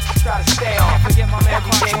movement, try to stay on. Forget my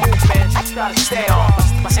everyday movement, try to stay on.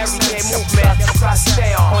 My everyday movement, try to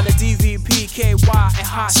stay on. On the DVP, KY and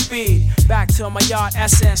high speed. Back to my yard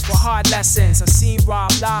essence for hard lessons. I seen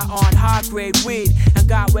Rob lie on high grade weed and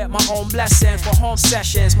got with my own blessing for home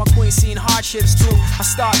sessions. My queen seen hardships too. I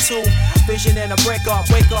start to vision in a breakup,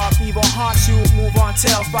 wake up, evil haunts you. Move on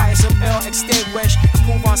till fire some ill extinguish.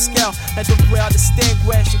 Move on scale, let the real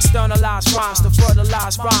distinguish. Externalize rhymes to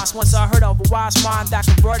fertilize rhymes. Once I heard of a wise mind that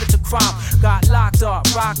converted to crime. Got locked up,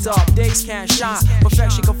 rocked up, days can't shine.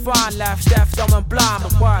 Perfection confined, left deaf, dumb and blind.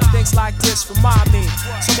 But word, things like this remind me.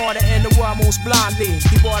 Some order in the world moves blindly.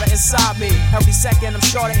 Keep order inside me. Every second I'm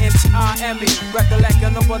shorter M-T-I-M-E.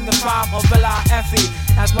 Recollecting over the vibe of L-I-F-E.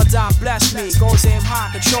 As my dime bless me, goes aim high,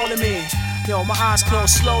 controlling me. Yo, my eyes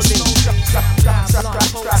close slowly. Try to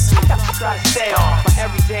stay on. My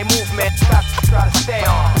everyday movement, try to stay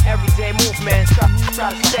on. My everyday movement, try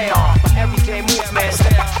to stay on. My everyday movement,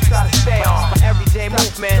 try to stay on. My everyday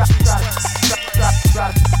movement, try to stay on. My everyday movement,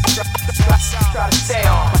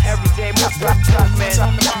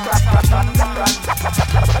 try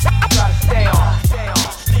to stay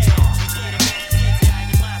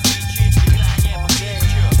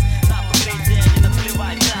on.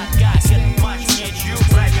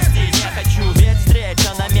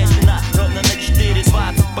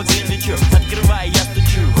 По Гринвичу, открывай, я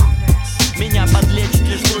стучу. Меня подлечит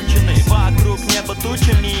лишь крученый. Вокруг небо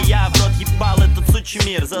тучами. Я в рот ебал этот сучий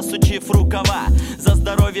мир, засучив рукава. За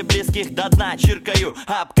здоровье близких до дна чиркаю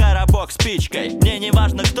об коробок спичкой. Мне не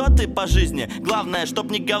важно, кто ты по жизни. Главное, чтоб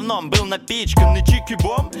не говном был напичканный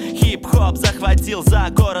чики-бом. Хип-хоп захватил за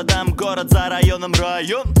городом город, за районом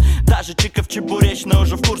район. Даже чиков чебуречно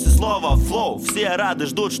уже в курсе слова флоу. Все рады,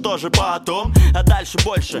 ждут, что же потом. А дальше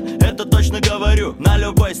больше, это точно говорю. На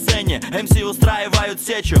любой сцене MC устраивают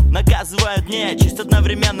сечу. Наказывают нечисть,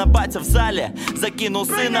 одновременно батя в зале закинул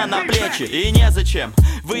сына на плечи. И незачем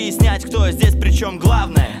выяснять, кто здесь причем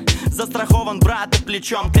главное. Застрахован брат и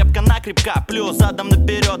плечом крепко-накрепко. Плюс задом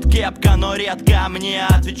наперед кепка, но редко мне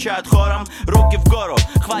отвечают хором. Руки в гору,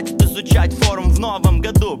 хватит изучать форум. В новом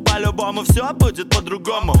году по-любому все будет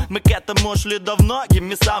по-другому. Мы к этому шли давно,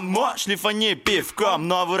 гимми само. Шлифани пивком,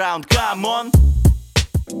 новый раунд, камон.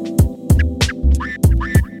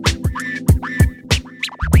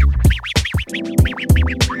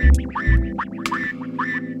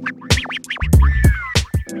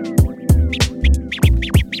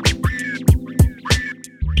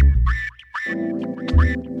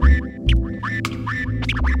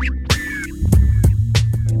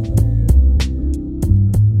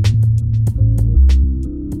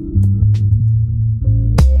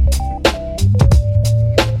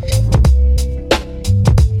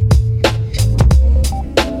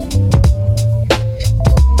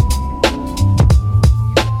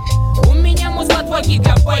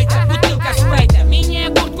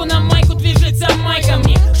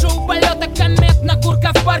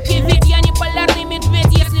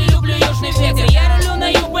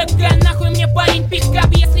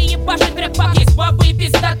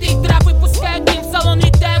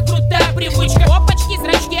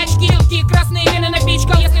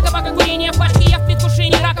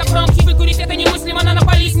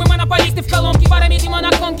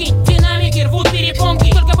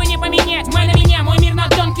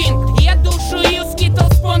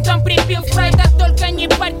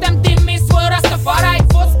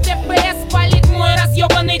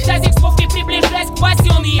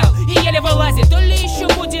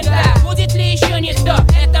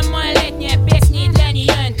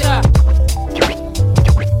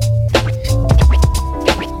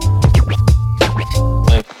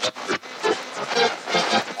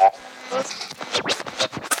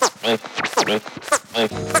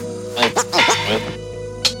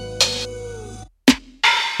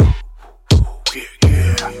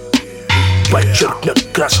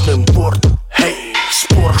 Подчеркнет красным бортом. Эй,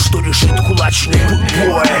 спор, что решит кулачный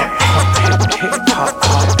бой.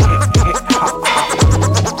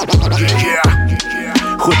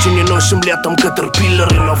 Хоть и не носим летом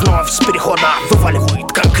катерпиллеры, но вновь с перехода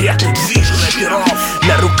вываливает конкретный движ на перо.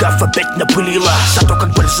 На рукав опять напылила, зато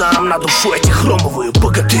как бальзам на душу эти хромовые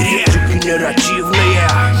богатыри. Генеративные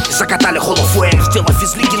закатали Hall of Fame, сделав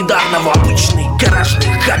из легендарного обычный гаражный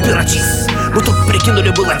кооператив. Мы тут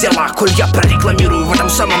прикинули было дело, коль я прорекламирую в этом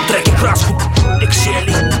самом треке краску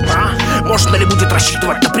Экселит, Можно ли будет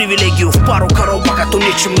рассчитывать на привилегию в пару коробок, а то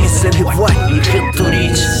нечем не заливать, не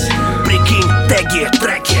халтурить? Прикинь, теги,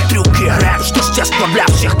 треки, трюки, рэп, что стеснил для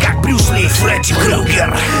всех, как Брюс Ли и Фредди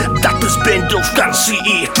Крюгер. Да ты сбендил в конце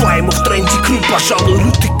и твоему в тренде крю, пожалуй,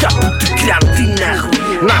 лютый капут и крян, ты нахуй.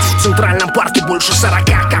 Нас в Центральном парке больше 40,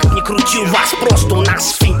 как ни крути, у вас просто у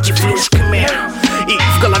нас с финтифлюшками. И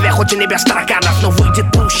в голове хоть и не без тараканов, но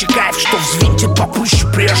выйдет пуще кайф, что взвинтит попуще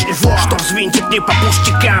прежнего, что взвинтит не по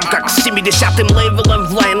пустякам, как с 70-м лейвелом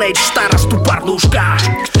в Lineage старосту парлушка.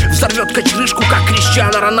 Взорвет кочерышку, как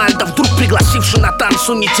Криштиано Рональдо, вдруг пригласивший на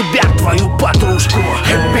танцу не тебя, твою подружку.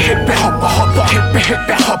 Хиппи-хиппи, хоппа-хоппа,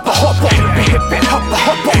 хиппи-хиппи, хоппа-хоппа, хиппи-хиппи,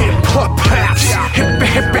 хоппа-хоппа, хип-хоп,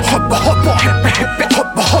 хиппи-хиппи, хоппа-хоппа, хиппи-хиппи,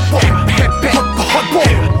 хоппа-хоппа, хиппи-хиппи, хоппа-хоппа,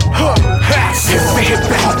 хиппи-хиппи,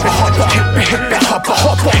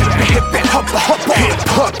 хоппа-хоппа, хиппи-хиппи, хоппа-хоппа, хиппи-хиппи, хоппа-хоппа,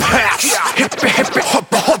 хип-хоп, хиппи-хиппи,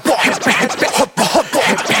 хоппа-хоппа, хиппи-хиппи, хоппа-хоппа,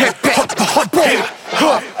 хиппи-хиппи, хоппа-хоппа,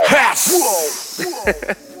 хип-хоп.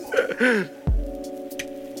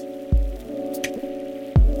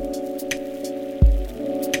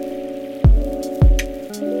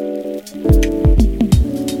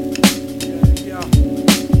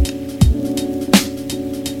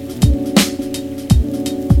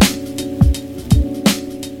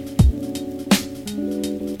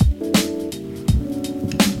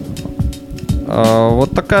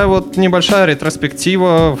 Вот такая вот небольшая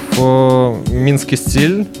ретроспектива в минский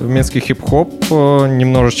стиль, в минский хип-хоп.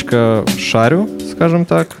 Немножечко шарю, скажем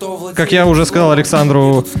так. Как я уже сказал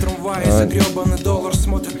Александру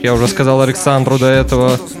до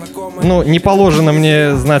этого, ну, не положено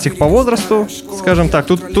мне знать их по возрасту, скажем так.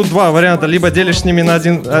 Тут два варианта. Либо делишь с ними на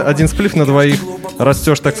один сплив на двоих,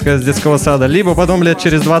 растешь, так сказать, с детского сада, либо потом лет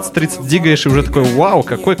через 20-30 дигаешь и уже такой: вау,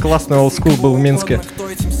 какой классный олдскул был в Минске.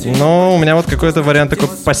 Но у меня вот какой-то вариант такой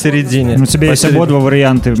посередине. У тебя есть обидва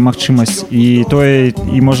варианты, магчимость, и то, и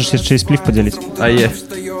можешь еще и сплив поделить.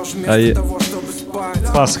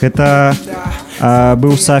 Класс, это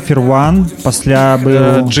был Cypher One, после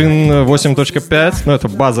был Джин 8.5, ну это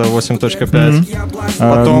база 8.5.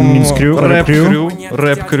 Потом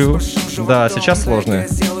Рэп Крю. Да, сейчас сложные.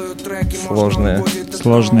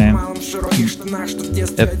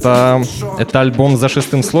 Это альбом за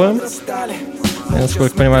 6 слоем. Я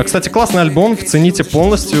насколько понимаю. Кстати, классный альбом. Цените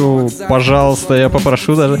полностью, пожалуйста, я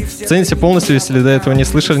попрошу даже. Цените полностью, если до этого не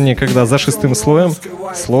слышали никогда. За 6 слоем.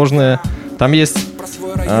 Сложное. Там есть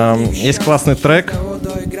классный трек.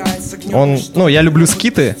 Я люблю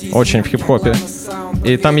скиты очень в хип-хопе.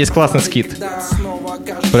 И там есть классный скит.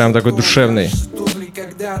 Прям такой душевный.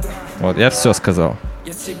 Вот, я все сказал.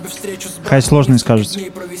 Хай сложные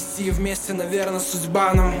скажете.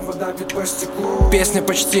 Песня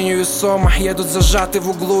почти невесома. Едут зажаты в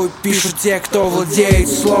углу и пишут те, кто владеет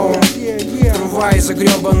словом. Трамвай,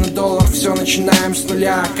 загребанный доллар. Все начинаем с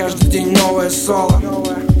нуля. Каждый день новое соло.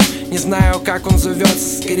 Не знаю, как он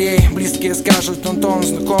зовется, скорее близкие скажут Антон,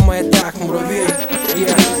 знакомые так, муравей.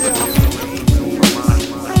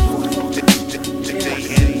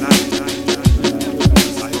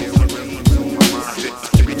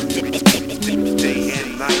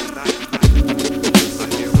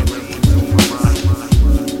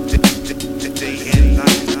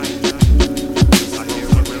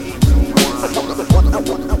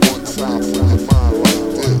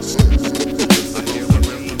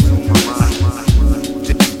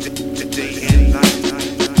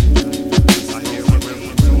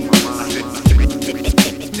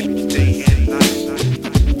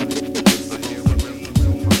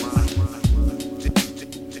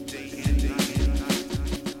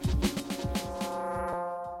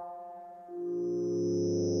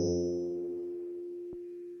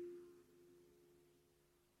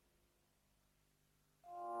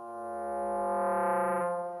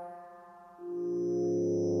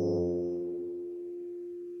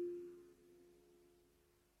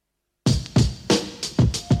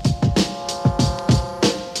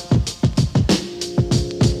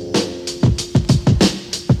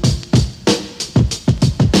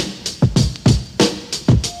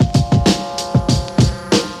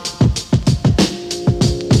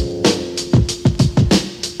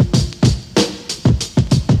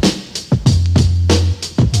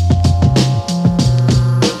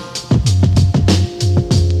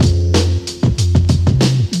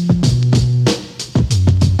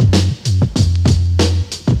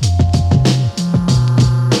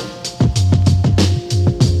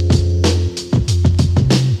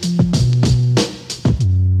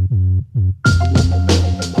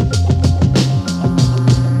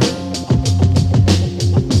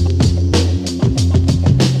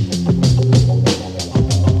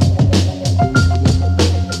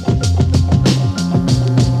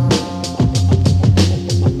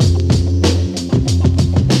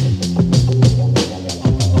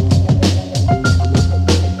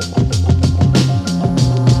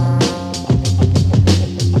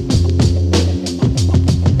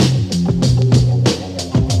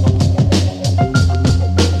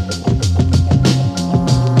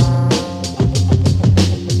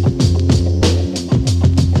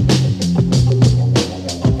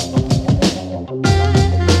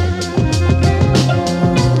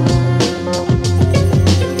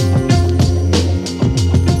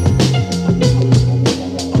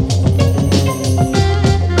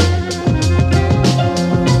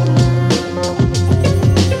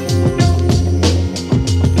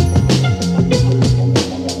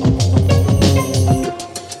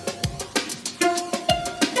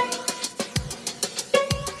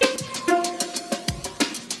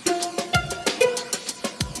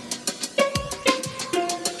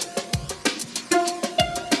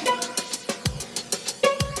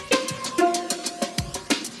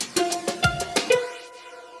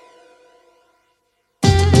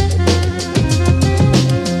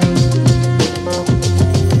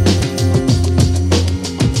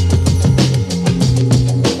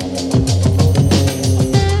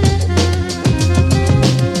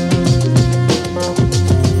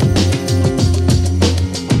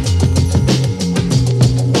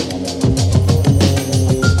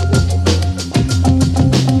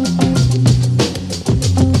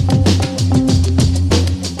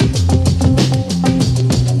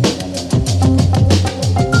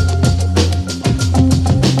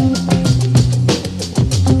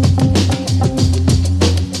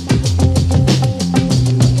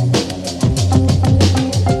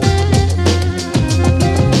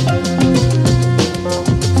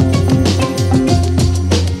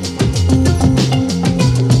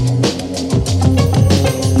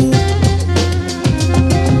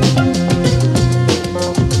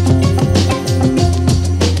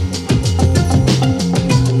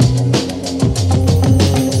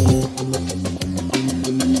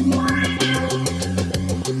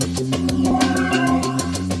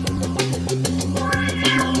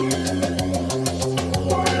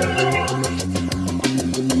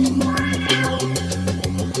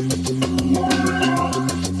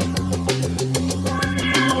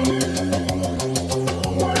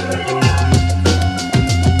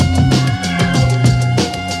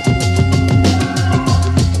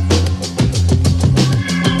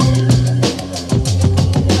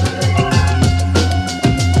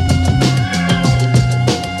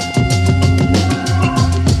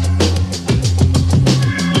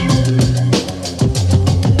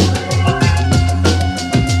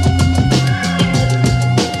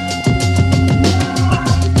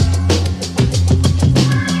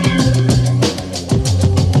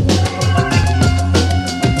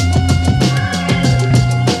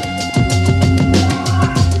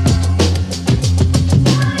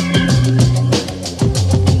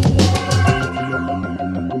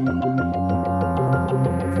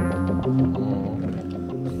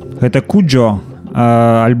 Гэта Куджо,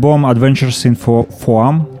 альбом Adventures in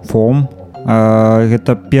Foam.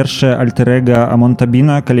 Гэта першае альтер-эго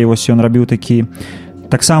Амонтабіна, калі вось ён рабіў такі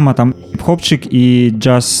таксама там хіп-хопчык і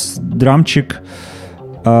джаз-драмчык.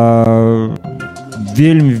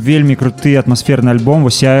 Вельмі круты атмасферны альбом.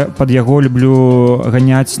 Вось я пад яго люблю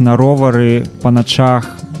ганяць на ровары па начах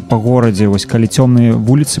па горадзе, вось калі цёмныя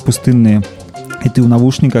вуліцы пустынныя і ты ў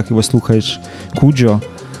навушніках і вось слухаеш Куджо,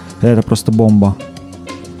 гэта просто бомба.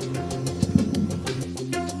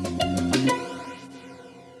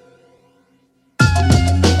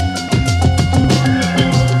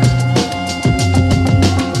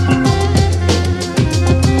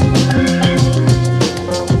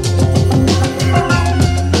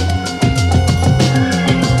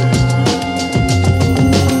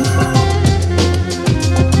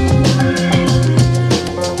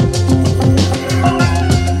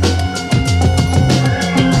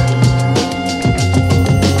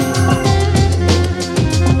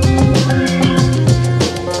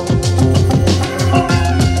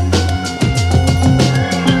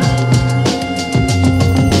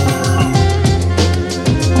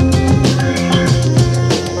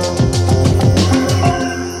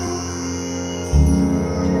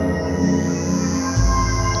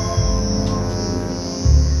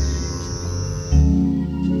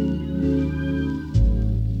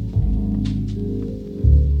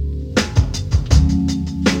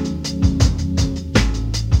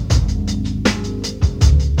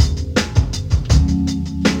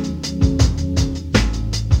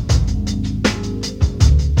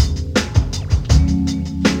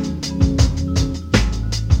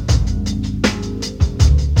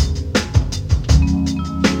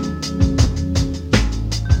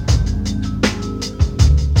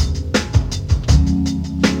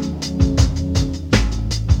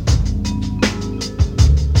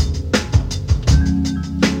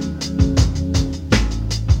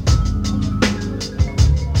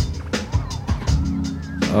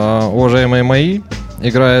 Уважаемые мои,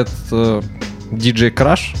 играет DJ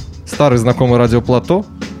Crash, старый знакомый Радио Плато.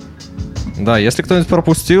 Да, если кто-нибудь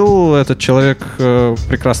пропустил, этот человек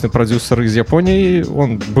прекрасный продюсер из Японии.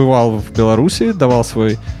 Он бывал в Беларуси, давал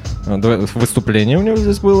свой выступление у него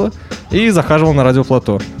здесь было и захаживал на Радио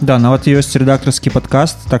Плато. Да, нават ёсць редакторский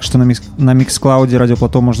подкаст, так что на Миксклауде Радио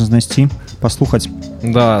Плато можно знайсці, послухать.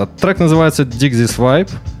 Да, трек называется Dig This Vibe.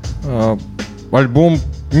 Альбом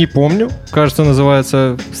не помню, кажется,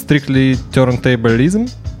 называется Strictly Turntablism,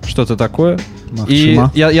 что-то такое. И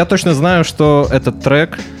я точно знаю, что этот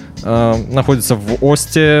трек находится в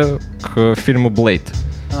осте к фильму Blade.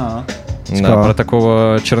 Да, про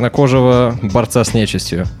такого чернокожего борца с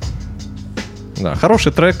нечистью. Да,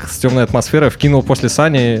 хороший трек с темной атмосферой. Вкинул после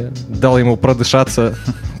Сани, дал ему продышаться,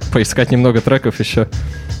 поискать немного треков еще.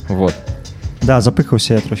 Вот. Да,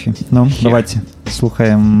 запыхался я трохи. Ну, давайте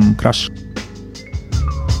слухаем Краш.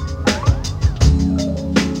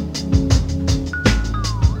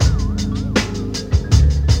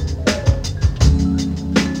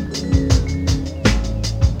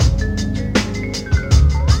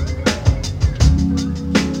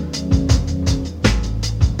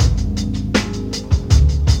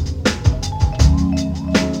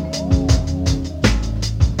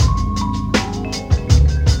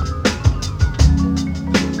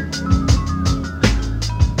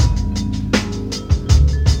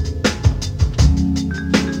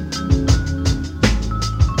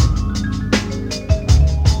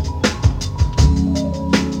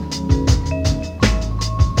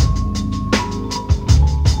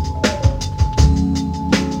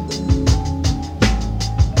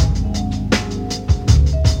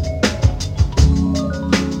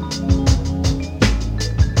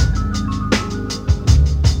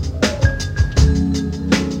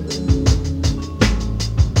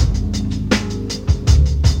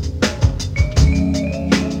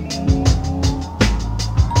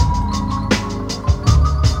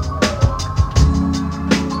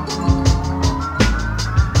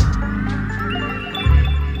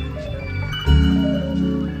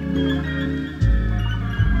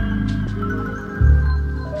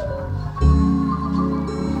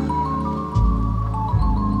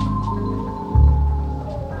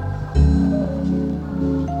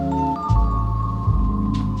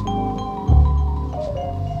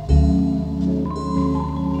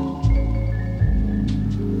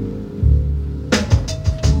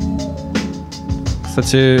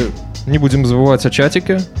 Кстати, не будем забывать о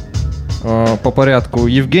чатике. По порядку.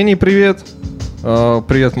 Евгений, привет.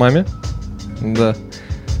 Привет маме. Да.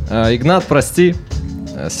 Игнат, прости.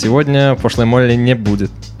 Сегодня пошлой Молли не будет.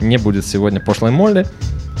 Не будет сегодня пошлой Молли.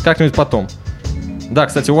 Как-нибудь потом. Да,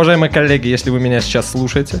 кстати, уважаемые коллеги, если вы меня сейчас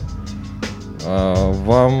слушаете,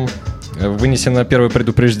 вам вынесено первое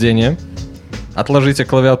предупреждение. Отложите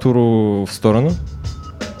клавиатуру в сторону.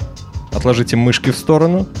 Отложите мышки в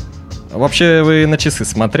сторону. Вообще, вы на часы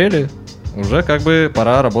смотрели? Уже как бы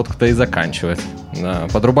пора работу-то и заканчивать. Да,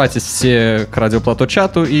 подрубайтесь все к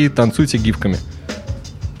радиоплато-чату и танцуйте гифками.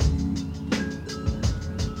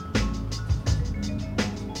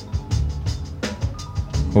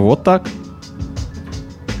 Вот так.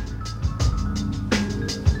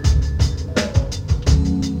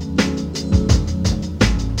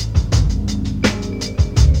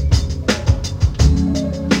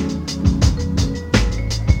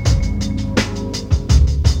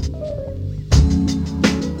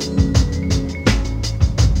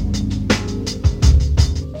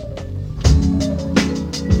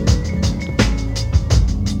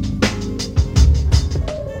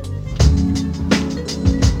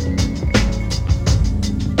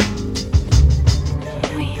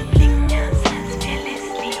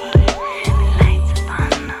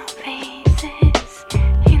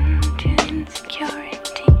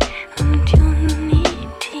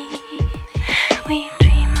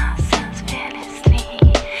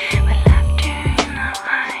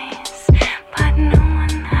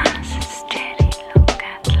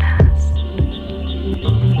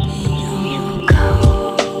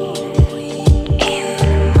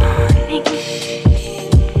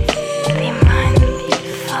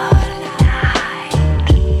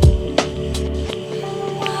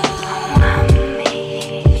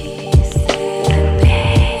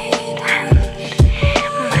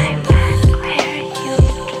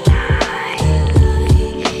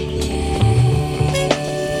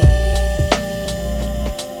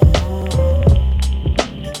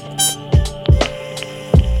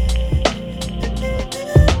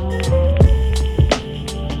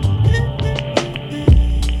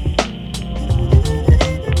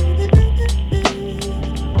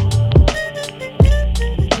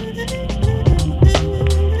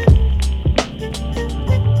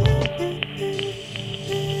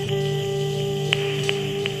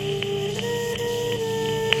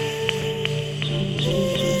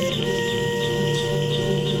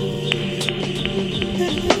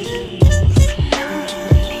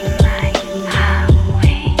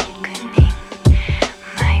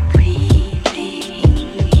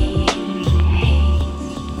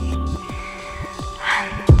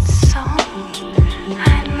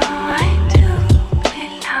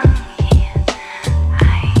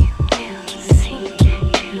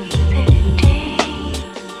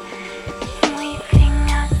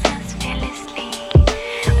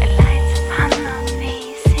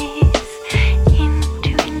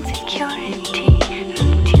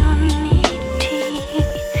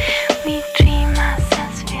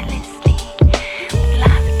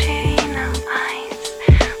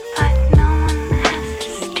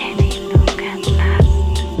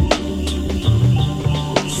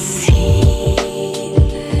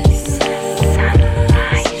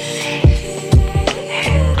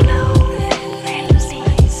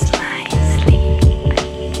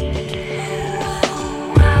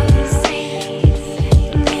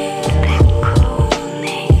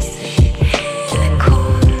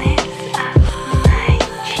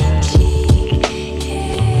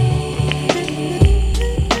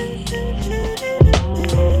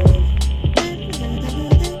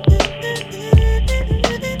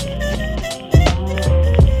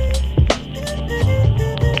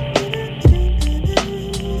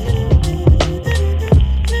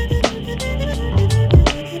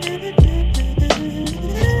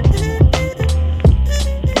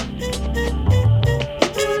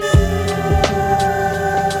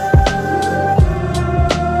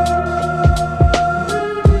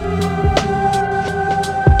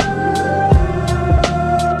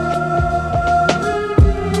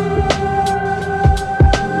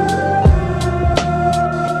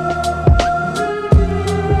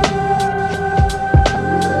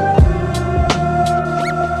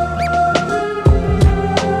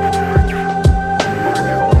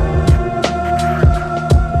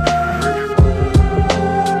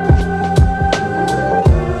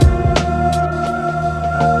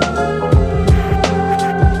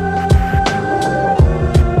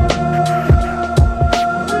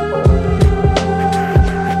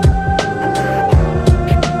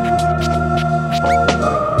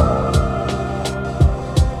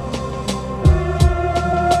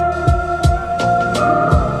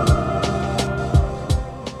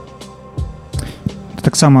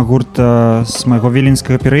 таксама гурт з майго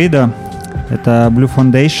віленскага перыяда. Это Blue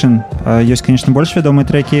Foundation. Ёсць, конечно, больш вядомыя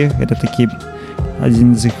трекі. Это такі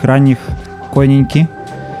адзін з іх ранніх спокойненький.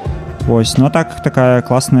 Ось, ну а так, такая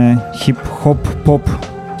классная хіп-хоп-поп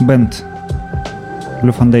бенд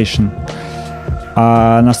Blue Foundation.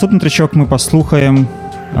 А наступний тречок ми послухаємо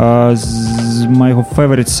з моєго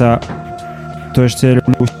фаворитса, то, що я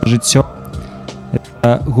люблю життя.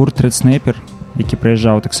 Це гурт Red Sniper, який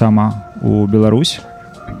приїжджав так само у Білорусь.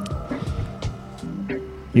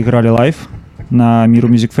 І грали лайв на Миру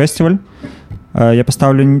Music Festival. Я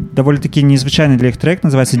поставлю доволі таки незвичайний для їх трек,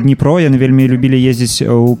 називається Дніпро. Я не вельми любили їздити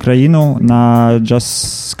у Україну на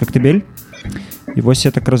джаз Коктебель. І ось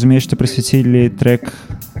я так розумію, що присвятили трек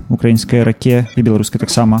української раке і білоруської так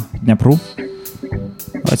само Дніпру.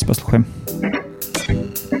 Давайте послухаємо.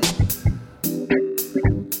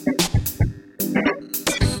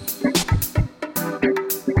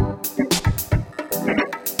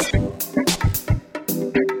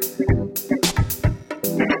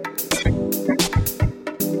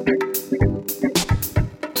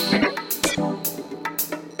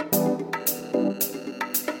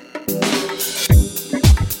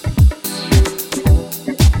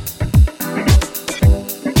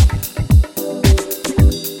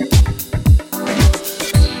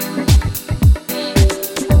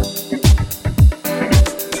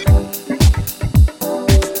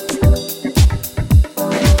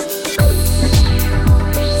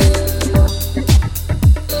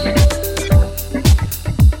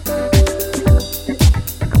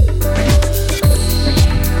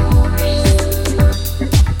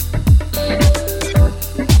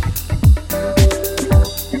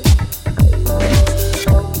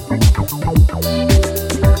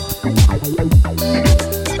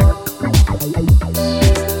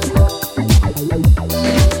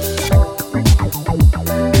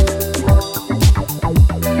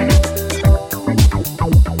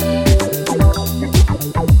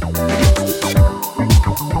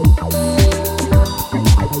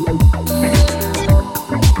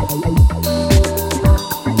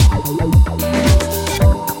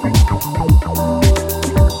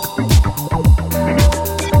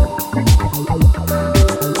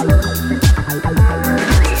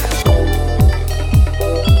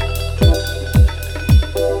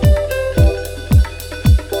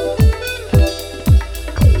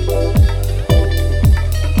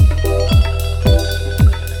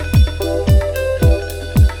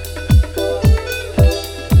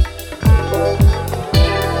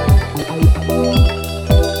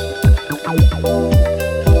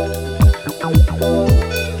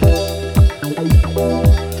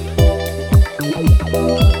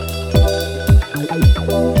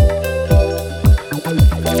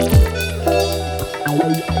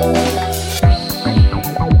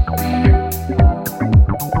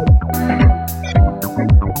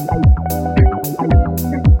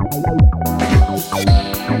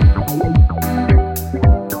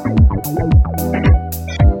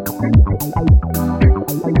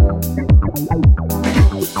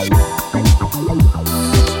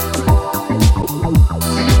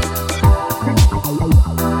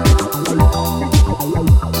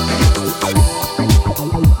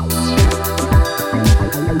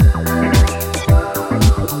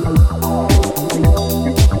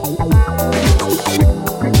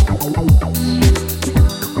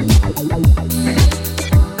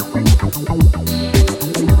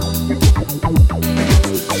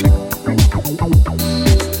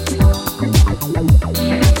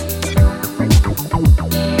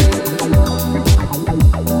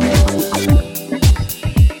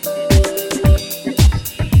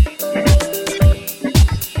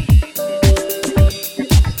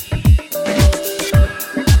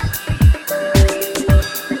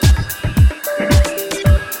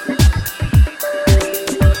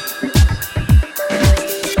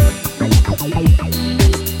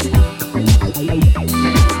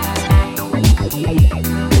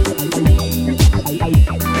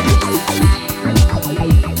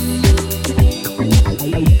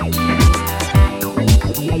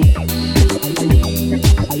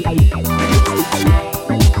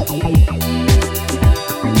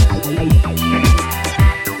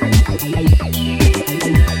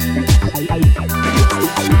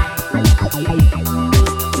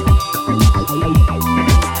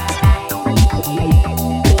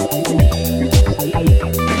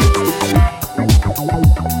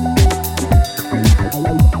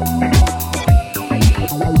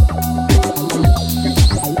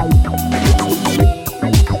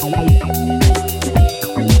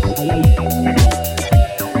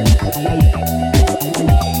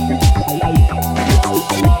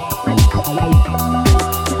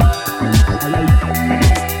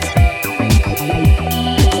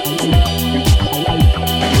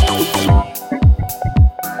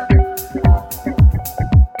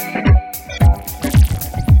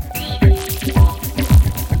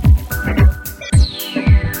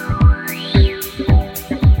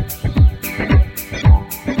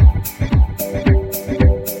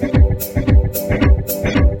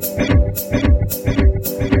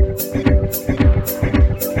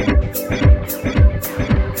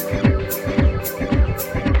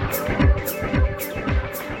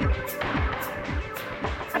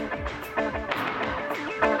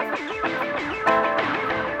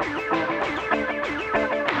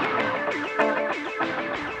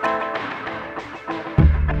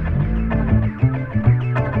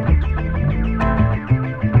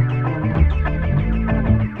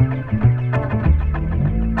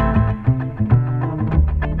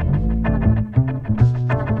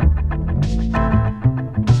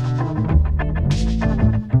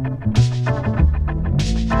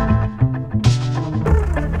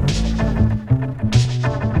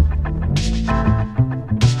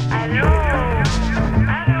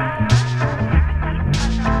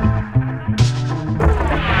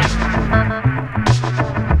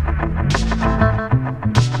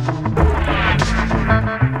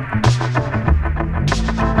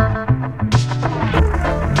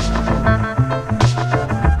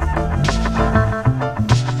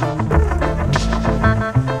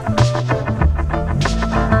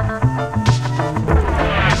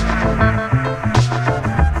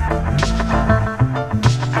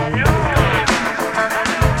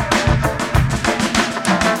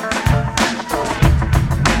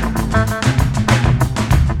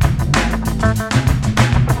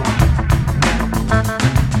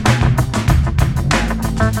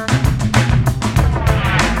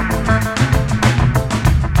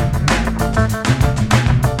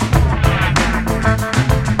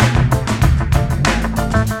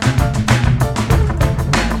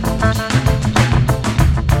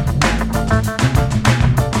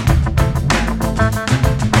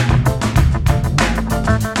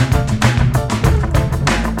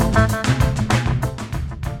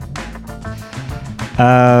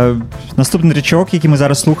 Наступний речок, який ми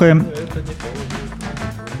зараз слухаємо,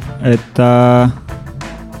 це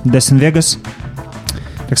Death in Vegas.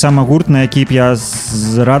 Так само гурт, на який б я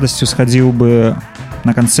з радістю сходив би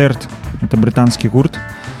на концерт. Це британський гурт.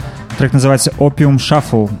 Трек називається Opium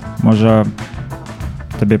Shuffle. Може,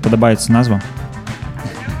 тобі подобається назва?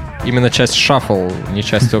 Іменно часть Shuffle, не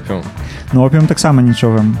часть Opium. Ну, Opium так само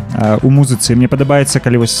нічого. У музиці. Мені подобається,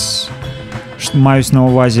 коли ось маюсь на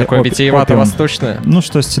увазі. Такое витиевато-восточное? Ну,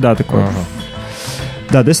 щось, да, такое. Ага.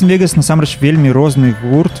 Да, Death in Vegas, насамрэч, вельмі розны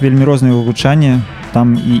гурт, вельмі розныя гучанне.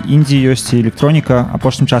 Там і інді ёсць, і электроніка,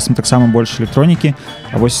 апошнім часам таксама больш электронікі.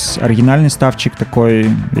 А вось арыгінальны ставчик такой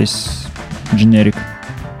весь дженерик.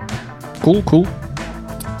 Cool.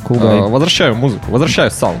 Возвращаю музыку,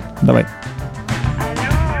 возвращаю саунд. Давай.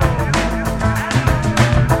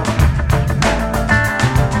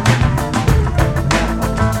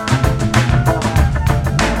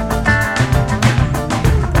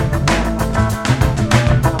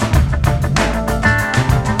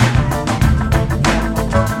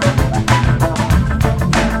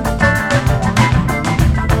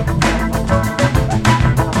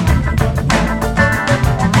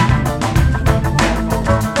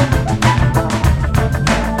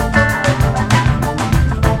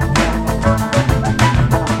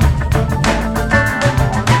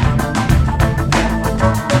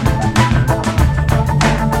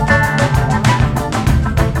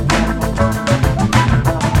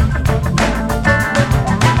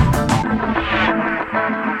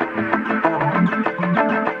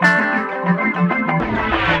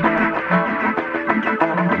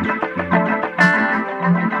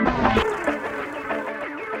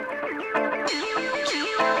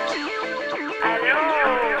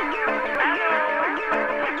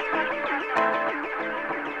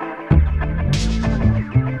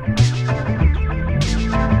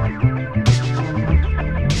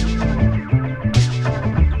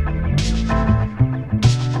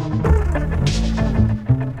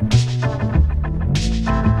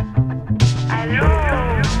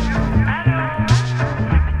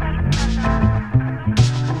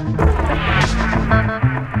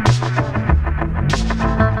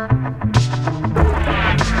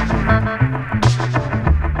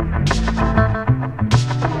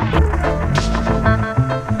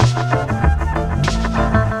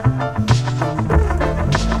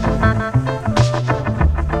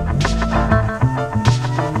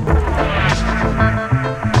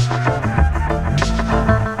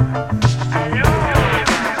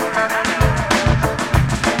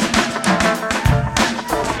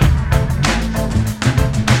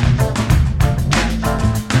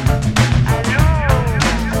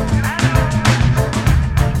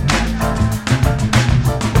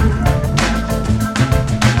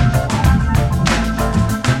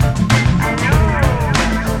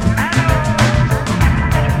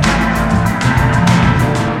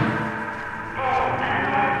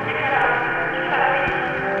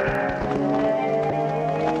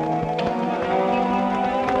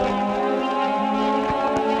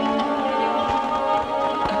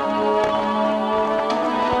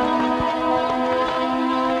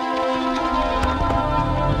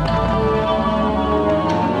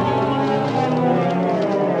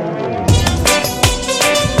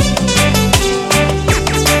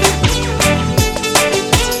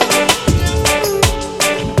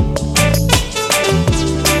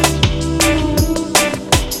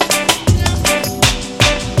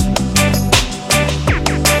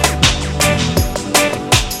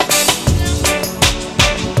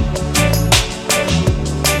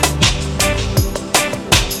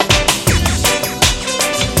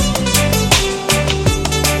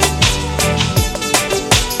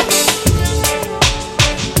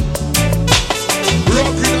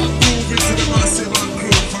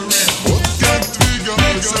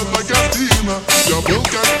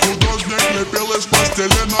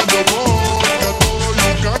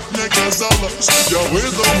 Я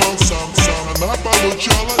выдумал сам, она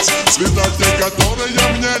получалась. Цвета те, которые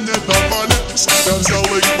мне не давались. Я взял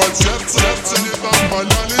их под сердце, они там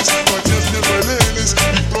валялись. В отец не пылились,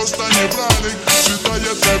 их просто не брали. Цвета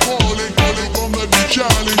едкой боли, боли, полной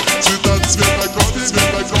печали. Цвета крови,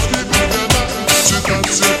 придена.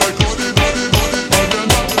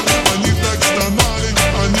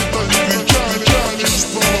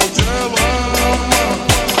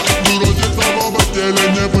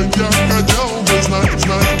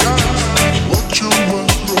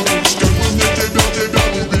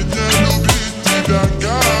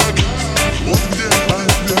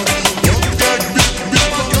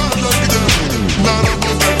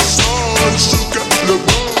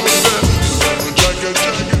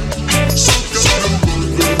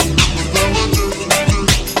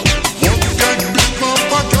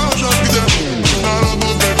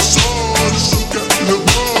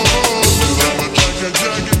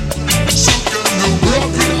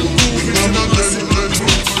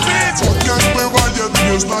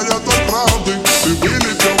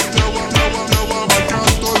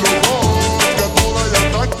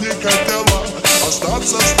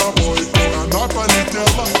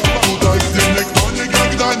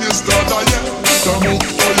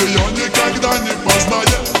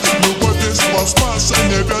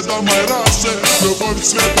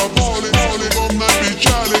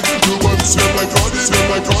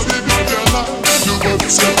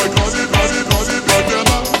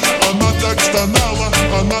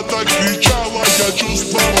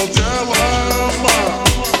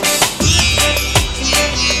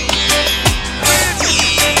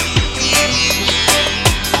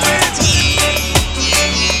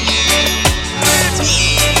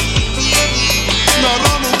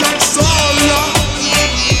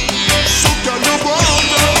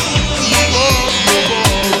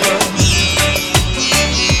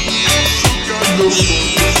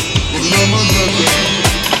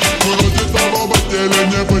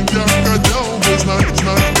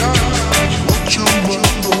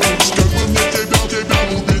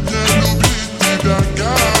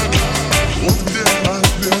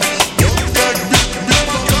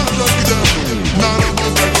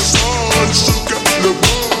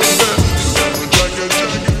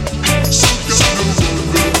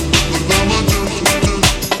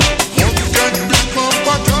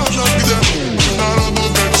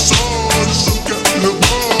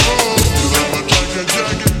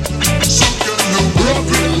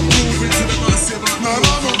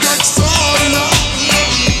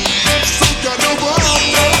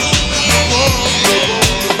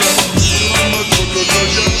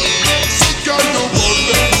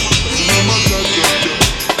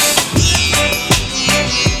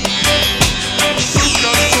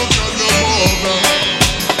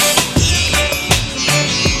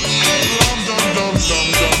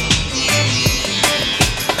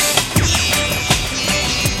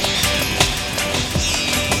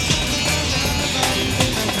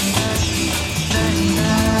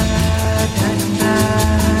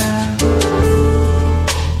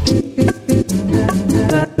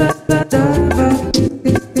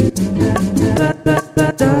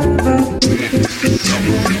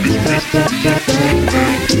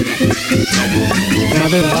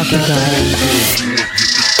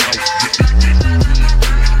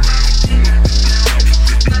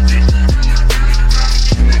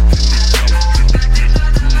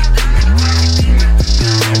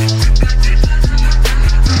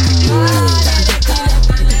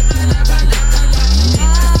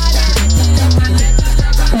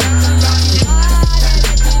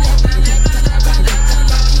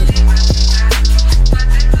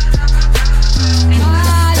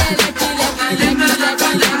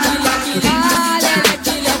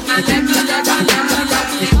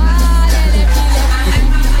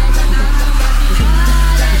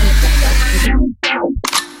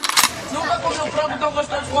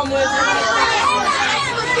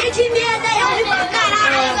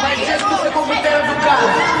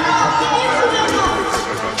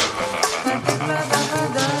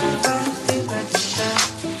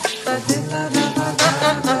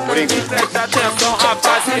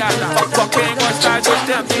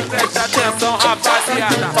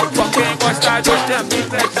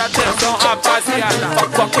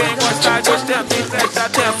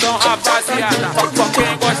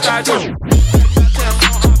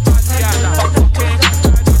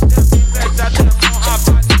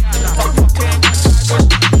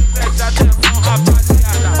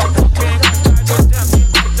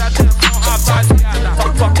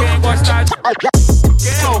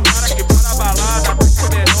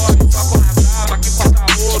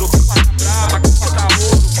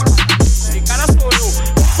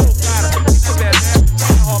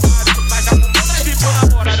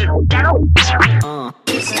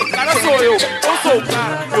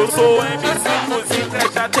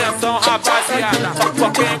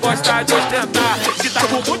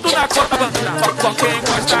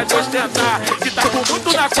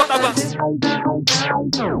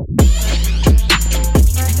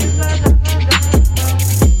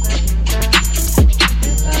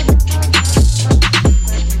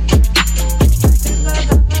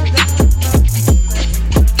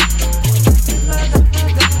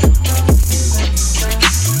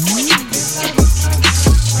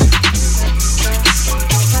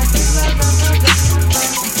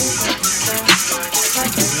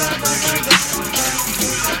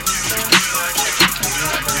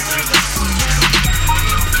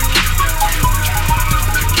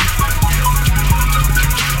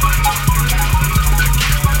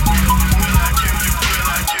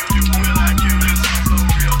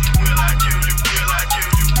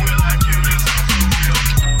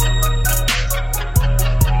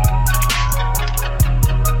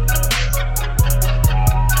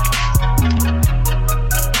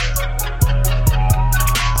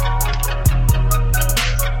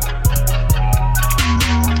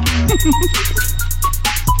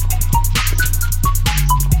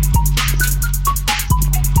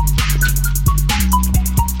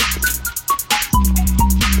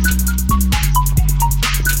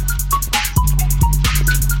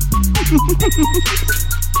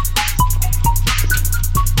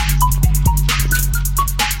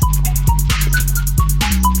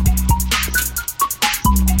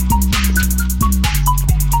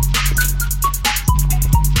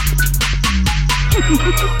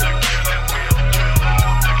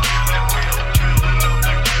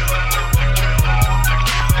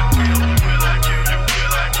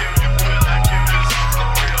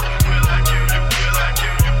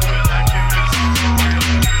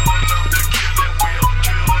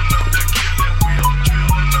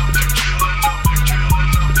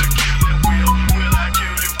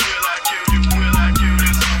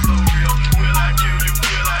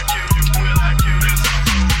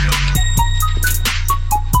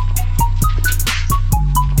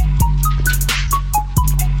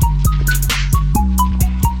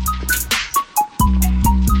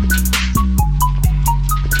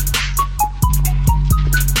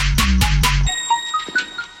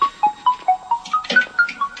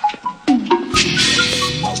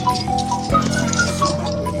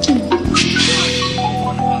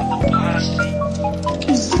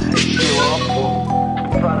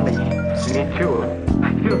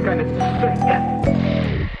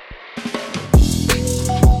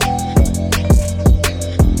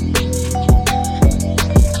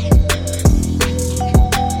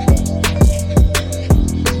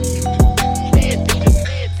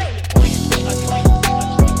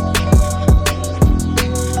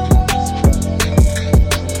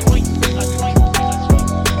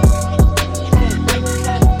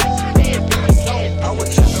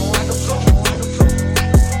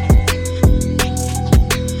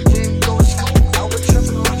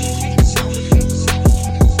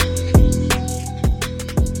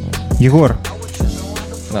 Егор.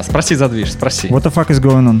 Да, спроси за движ, спроси. What the fuck is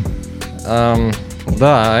going on?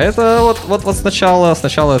 Да, это вот сначала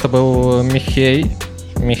это был Михей.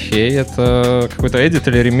 Михей, это какой-то эдит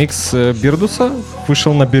или ремикс Бирдуса.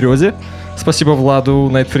 Вышел на Березе. Спасибо Владу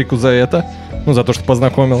Найтфрику за это. Ну, за то, что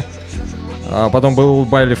познакомил. А потом был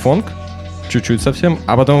Байли Фонг. Чуть-чуть совсем.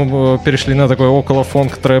 А потом перешли на такой около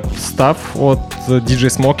фонг трэп став от DJ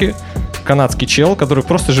Смоки. Канадский чел, который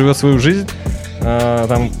просто живет свою жизнь.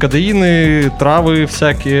 Там кадеины, травы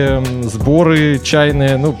всякие, сборы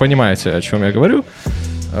чайные. Ну, понимаете, о чем я говорю.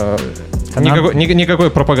 Никакой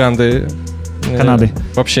пропаганды. Канады.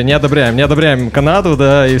 Вообще не одобряем Канаду,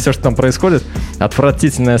 да, и все, что там происходит.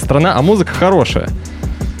 Отвратительная страна, а музыка хорошая.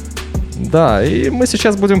 Да, и мы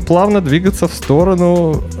сейчас будем плавно двигаться в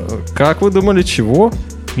сторону, как вы думали, чего?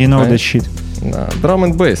 You know that shit. Да, drum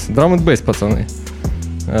and bass, пацаны.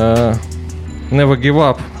 Never give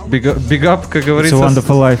up. Big up, как говорится. It's a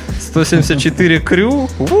wonderful life. 174 крю.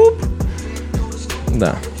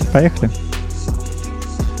 Да. Поехали.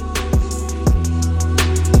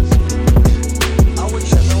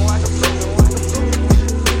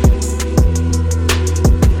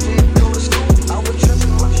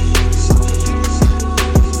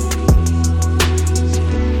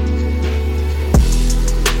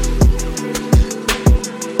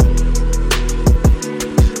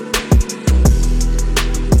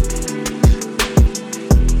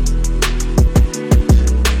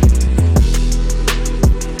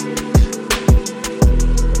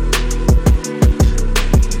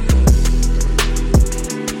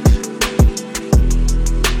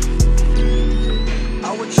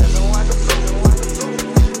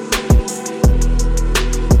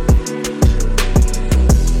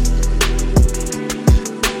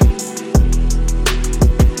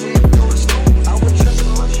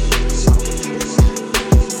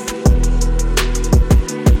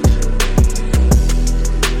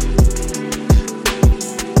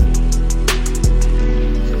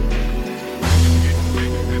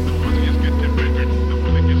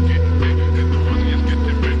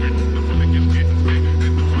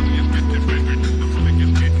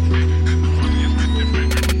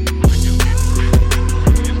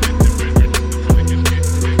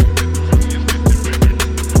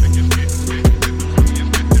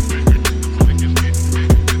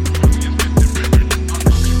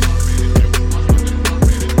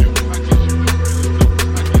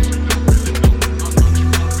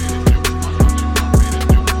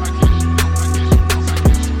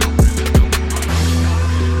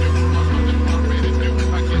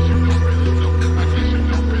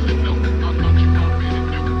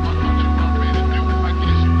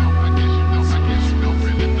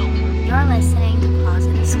 You're listening to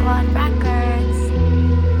Positive Squad Records.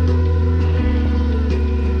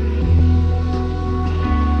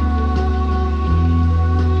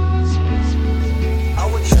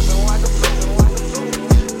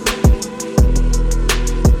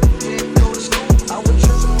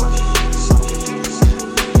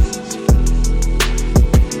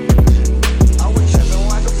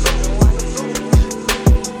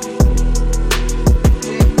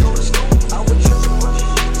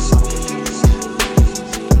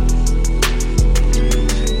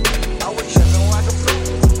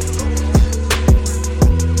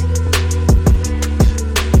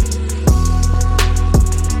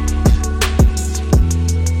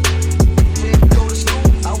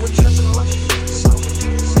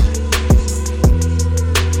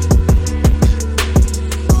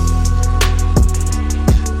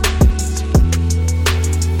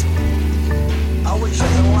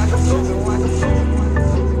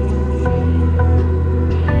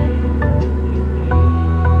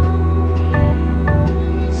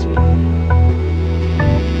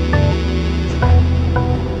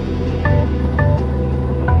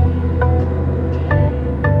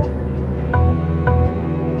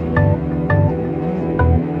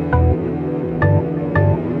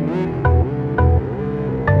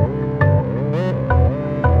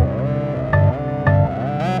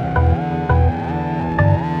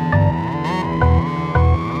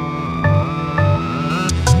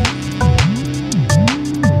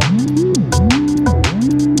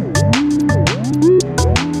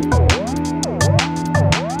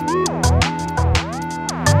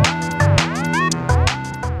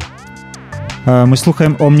 Ми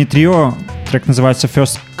слухаем Omni Trio, трек называецца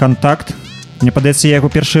First Contact. Мне падаецца, я яго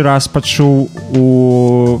першы раз пачуў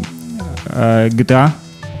у GTA,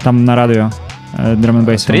 там на радыё Drum and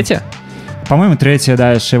Bass. Третья? По-моему, третья,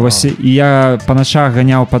 да, яшчэ. Вось, і я па начах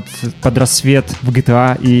ганяў пад рассвет в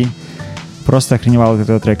GTA і просто охреневал от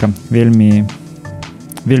этого трека. Вельми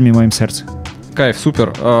в моем сердце. Кайф,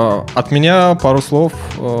 супер. От меня пару слов.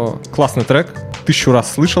 Классный трек. 1000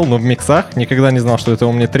 раз слышал, но в миксах никогда не знал, что это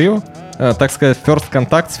Omni Trio. Так сказать, First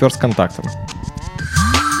Contact с First Contact'ом.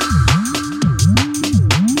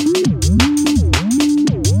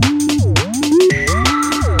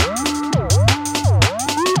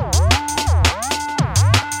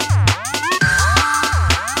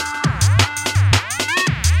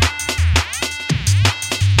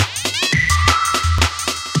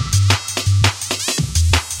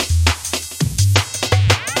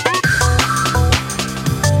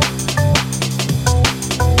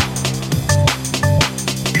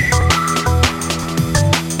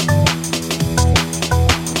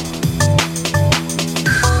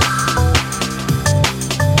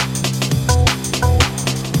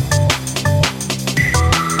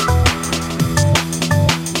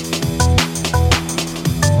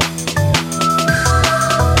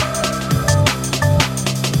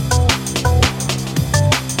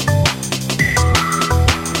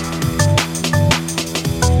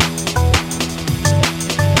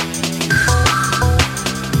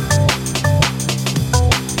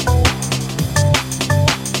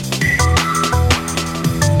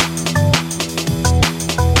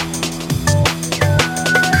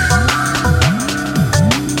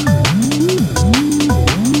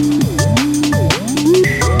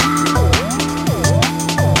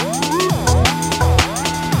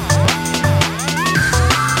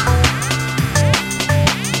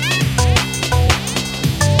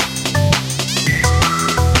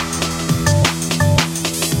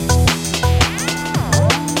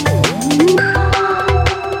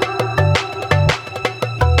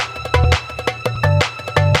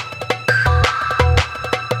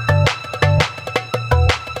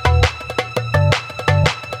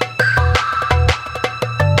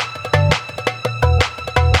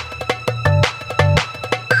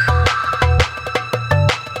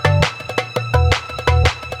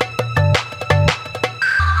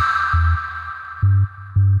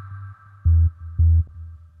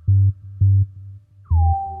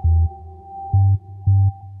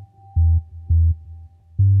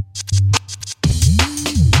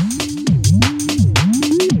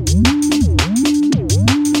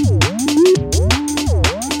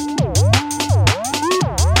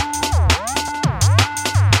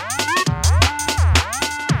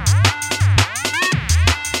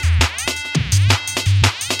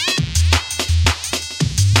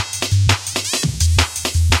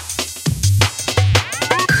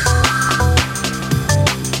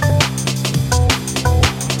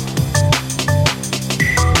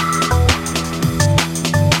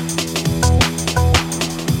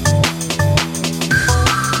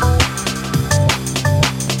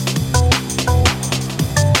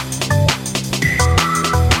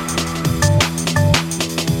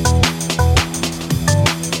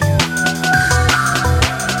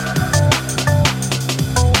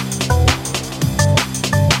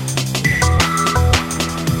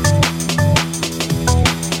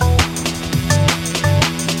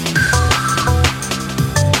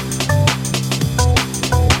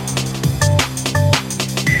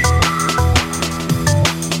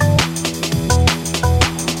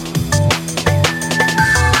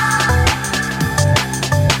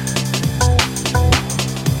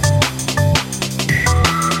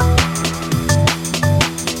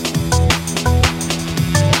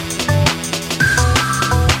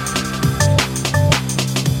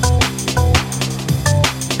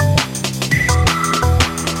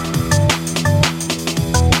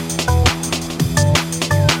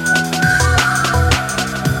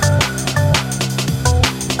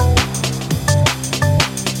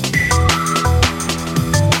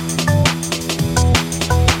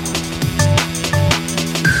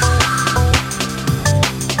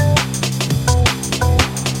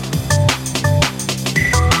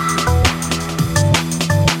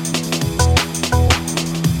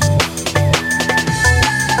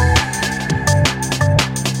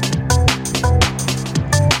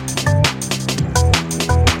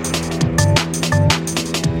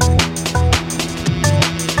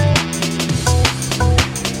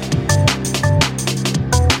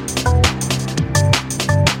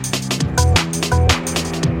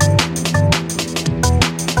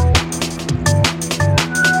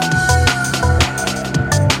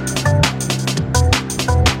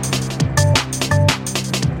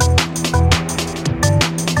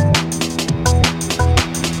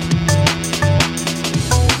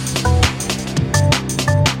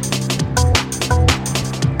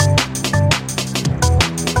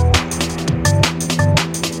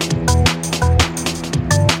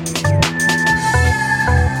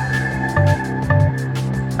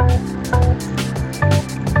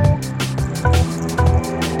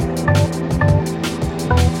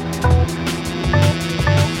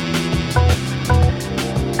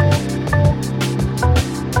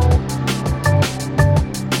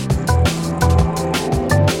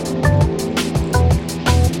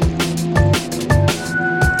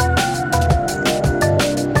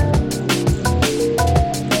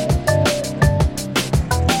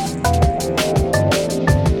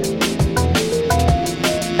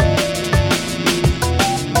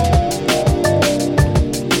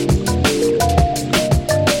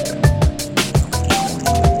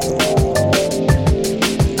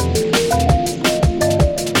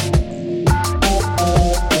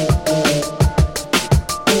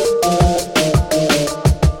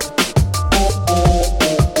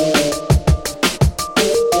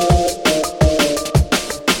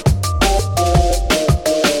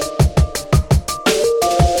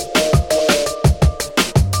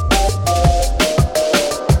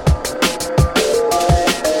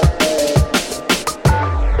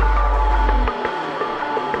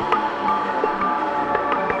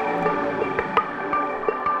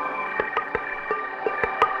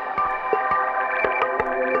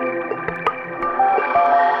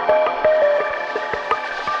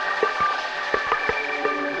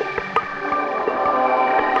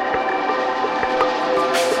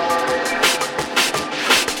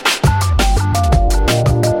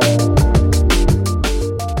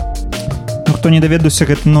 хто не даведаўся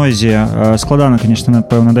гэта Noisy, складана, конечно,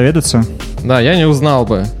 напэўна, даведацца. Да, я не узнал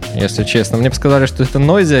бы, если честно. Мне бы сказали, что это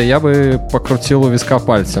Noisy, я бы покрутил у виска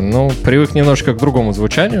пальцем. Ну, привык немножко к другому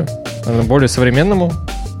звучанию, более современному,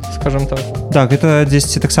 скажем так. Так, это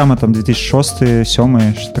 10 так само, там,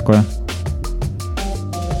 2006-2007, что такое.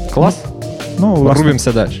 Класс. Ну,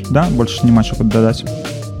 рубимся дальше. Да, больше нема чего додать.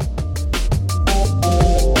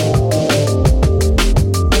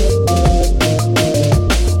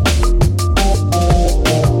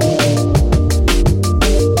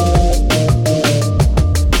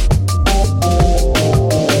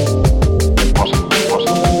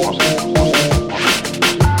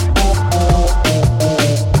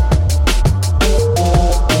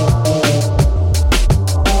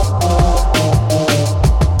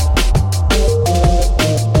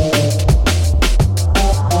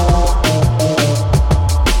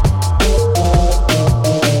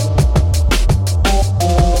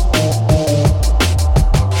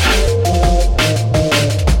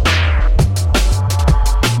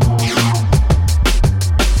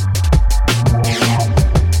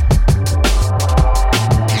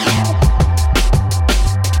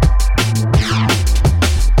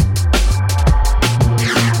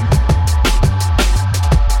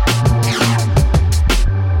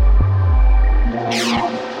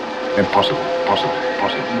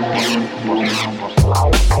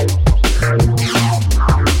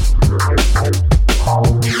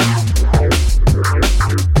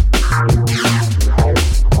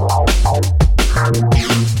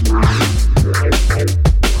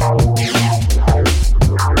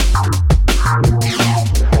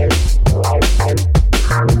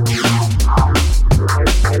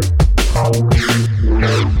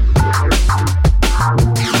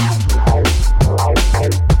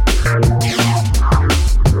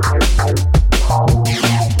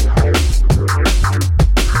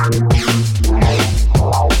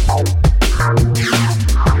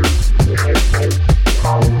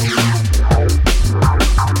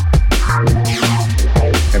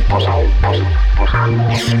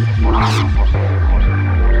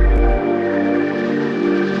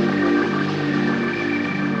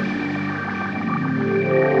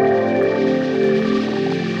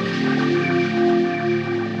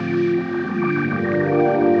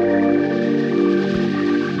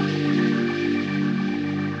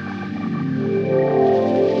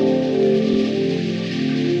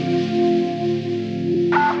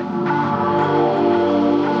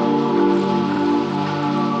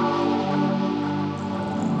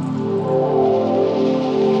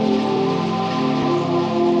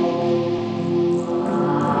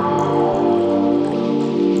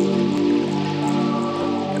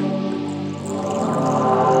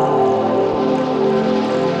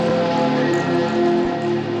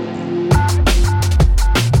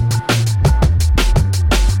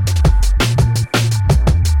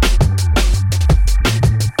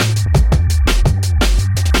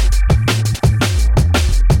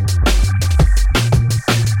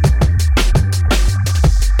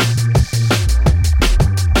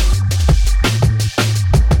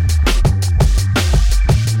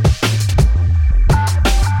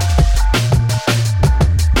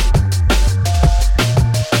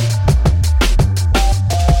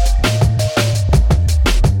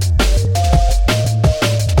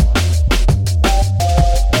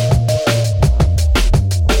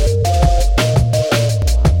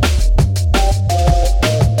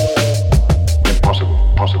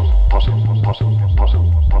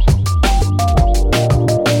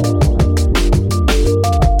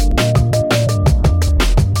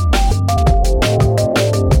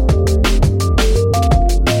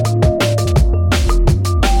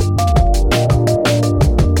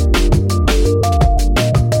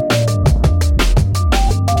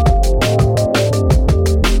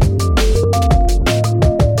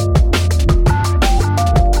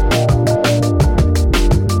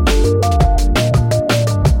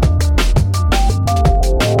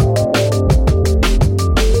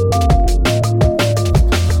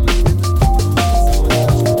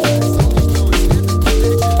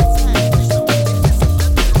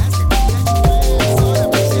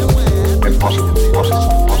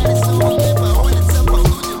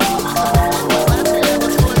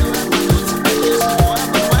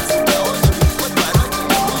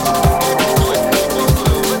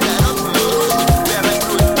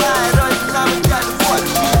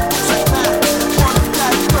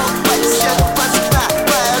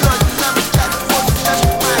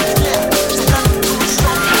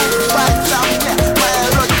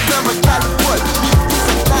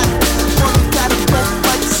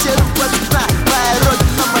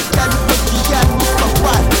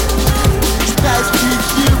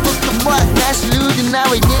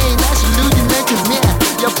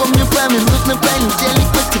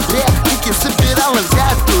 стал на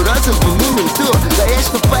взятку, розовую менту. Боясь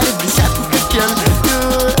попали в десятку, как я.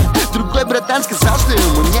 Другой братан сказал, что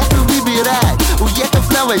ему нету выбирать.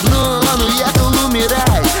 Уехав на войну, он уехал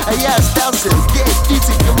умирать. А я остался здесь,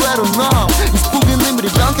 птицей говоруном, испуганным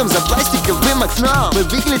ребенком за пластиковым окном. Мы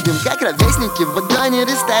выглядим как ровесники в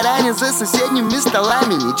вагоне-ресторане за соседними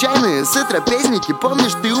столами. Нечаянные сотрапезники,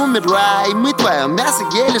 помнишь, ты умерла, и мы твое мясо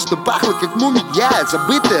ели, что пахло как мумия,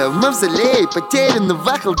 забытая в мавзолее, потеряна в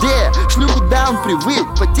охалде. Шлюху да он привык,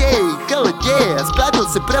 потея и холодея.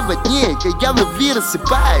 Спрятался проводник, а я в любви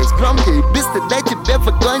рассыпаюсь. Громко и без стыда тебе в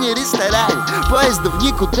вагоне-ресторане. Поезда в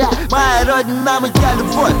никуда, моя родина, моя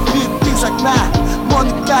любовь, вид из окна.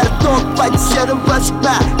 Моника, дом, пать серого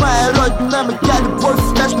окна. Моя родина, моя любовь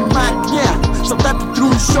в каждом окне. Солдаты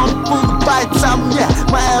трущом улыбается мне.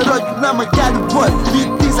 Моя родина, моя любовь,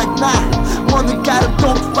 вид из окна. Моника,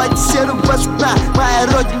 дом, пать серого окна. Моя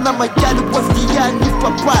родина, моя любовь, где я не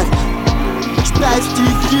попасть. Читаю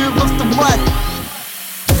стихи в автомате.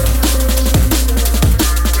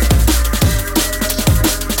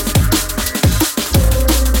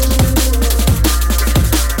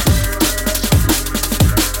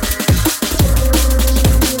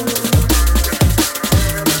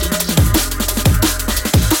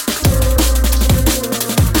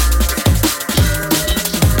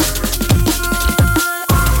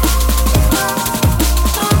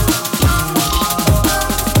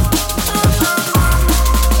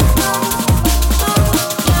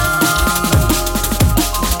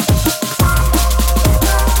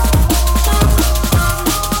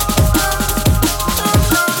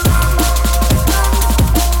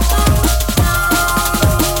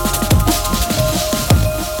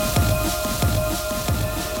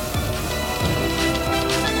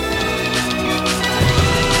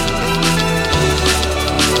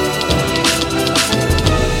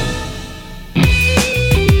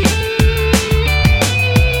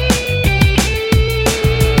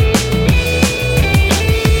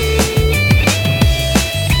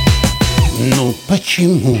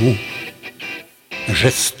 Почему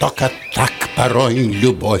жестоко так порой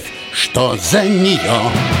любовь, что за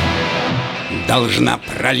нее должна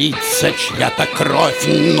пролиться чья-то кровь?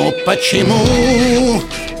 Ну почему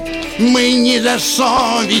мы ни за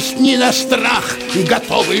совесть, ни за страх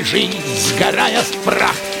готовы жить, сгорая в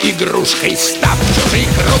прах, игрушкой став в чужих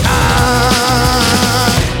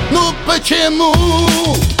руках? Ну почему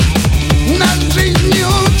нас жизнь не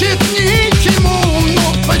учит ничему? Ну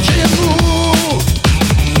почему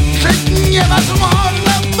жить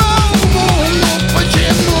невозможно по-уму? Ну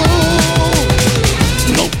почему?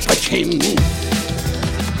 Ну почему?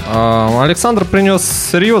 Александр принес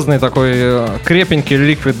серьезный такой крепенький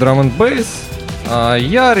Liquid Drum and Bass.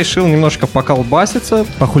 Я решил немножко поколбаситься.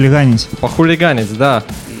 Похулиганить. Похулиганить, да.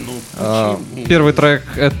 Первый трек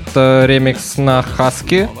 — это ремикс на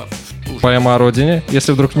Husky, поэма о родине,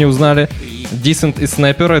 если вдруг не узнали. Decent и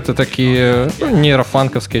Sniper — это такие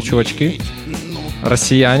нейрофанковские чувачки,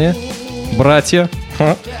 россияне, братья.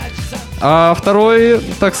 А второй,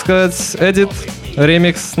 так сказать, эдит,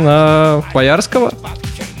 ремикс на Боярского,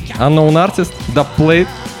 Unknown Artist, Dubplate.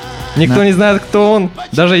 Никто не знает, кто он.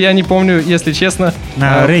 Даже я не помню, если честно.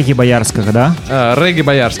 На регги Боярского, да? Регги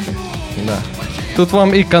Боярского, да. Тут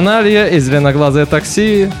вам и Каналья, и Зеленоглазое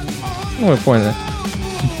такси. Ну, вы поняли.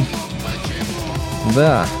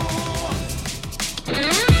 Да.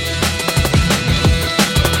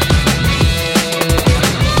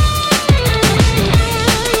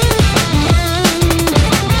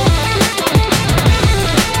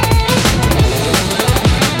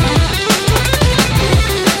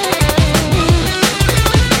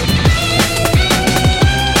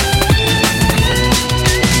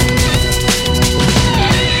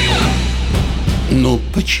 Ну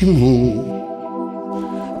почему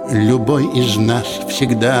любой из нас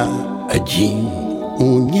всегда один?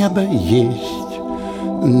 У неба есть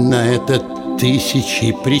на это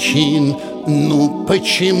тысячи причин. Ну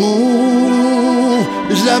почему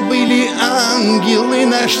забыли ангелы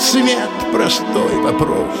наш свет? Простой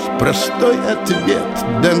вопрос, простой ответ.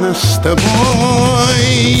 Да нас с тобой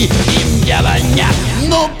им дела нет.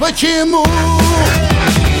 Ну почему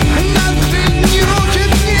нас жизнь не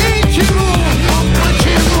учит ничему?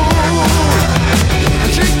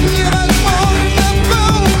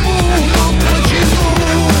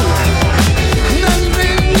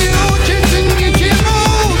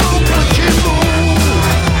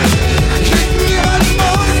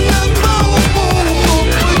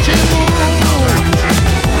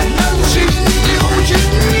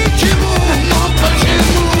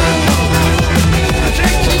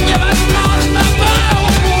 Невозможно,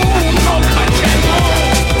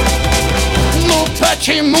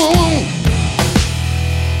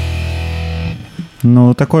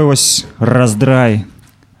 Ну, такой вось раздрай,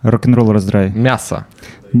 рок-н-ролл раздрай. Мясо.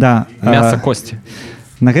 Да. Мясо, кости.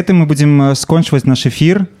 На гэтым мы будем скончивать наш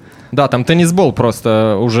эфир. Да, там теннисбол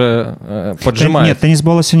просто уже поджимает. Нет,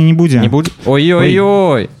 теннисбола сегодня не будет. Не будет?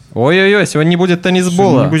 Ой-ой-ой. Ой-ой-ой, сегодня не будет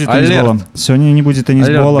теннисбола. Сегодня не будет теннисбола. Сегодня не будет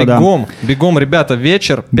теннисбола, Алерт, да. бегом, бегом, ребята,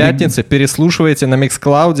 вечер, пятница, переслушивайте на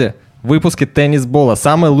Миксклауде выпуски теннисбола.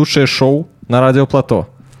 Самое лучшее шоу на Радио Плато.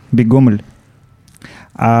 Бегомль.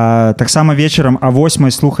 Таксама вечарам о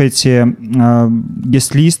 8:00 слухайце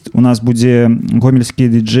гест-ліст. У нас будзе гомельскі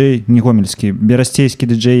дыджэй, не гомельскі, берасцейскі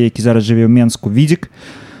дыджэй, які зараз жыве ў Менску, Відзік,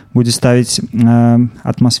 будзе ставіць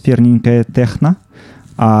атмасферненькае тэхна.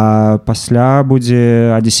 А пасля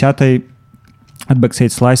будзе о 10:00 ад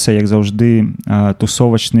Backstage Slice, як заўжды,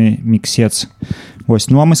 тусовачны міксец. Вось.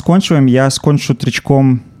 Ну а мы скончваем. Я скончу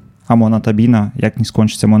трычком Амона Табіна. Як не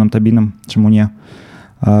скончыць Амонам Табінам? Чаму не?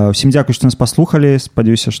 Усім дзякуй, што нас паслухалі.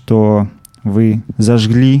 Спадзяюся, што вы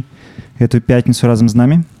зажглі гэтую пятніцу разам з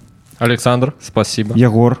намі. Александр, спасибо.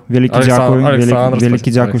 Егор, вялікі дзякуй.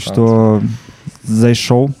 Вялікі дзякуй, што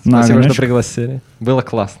зайшоў на Спасибо, аганёчак. что пригласили. Было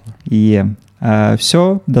классно.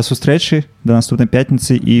 Все, до сустрэчы, до наступнай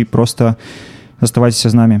пятніцы і просто заставайцеся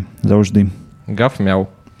з намі заўжды. Гав-мяу.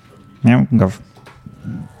 Мяу-гав.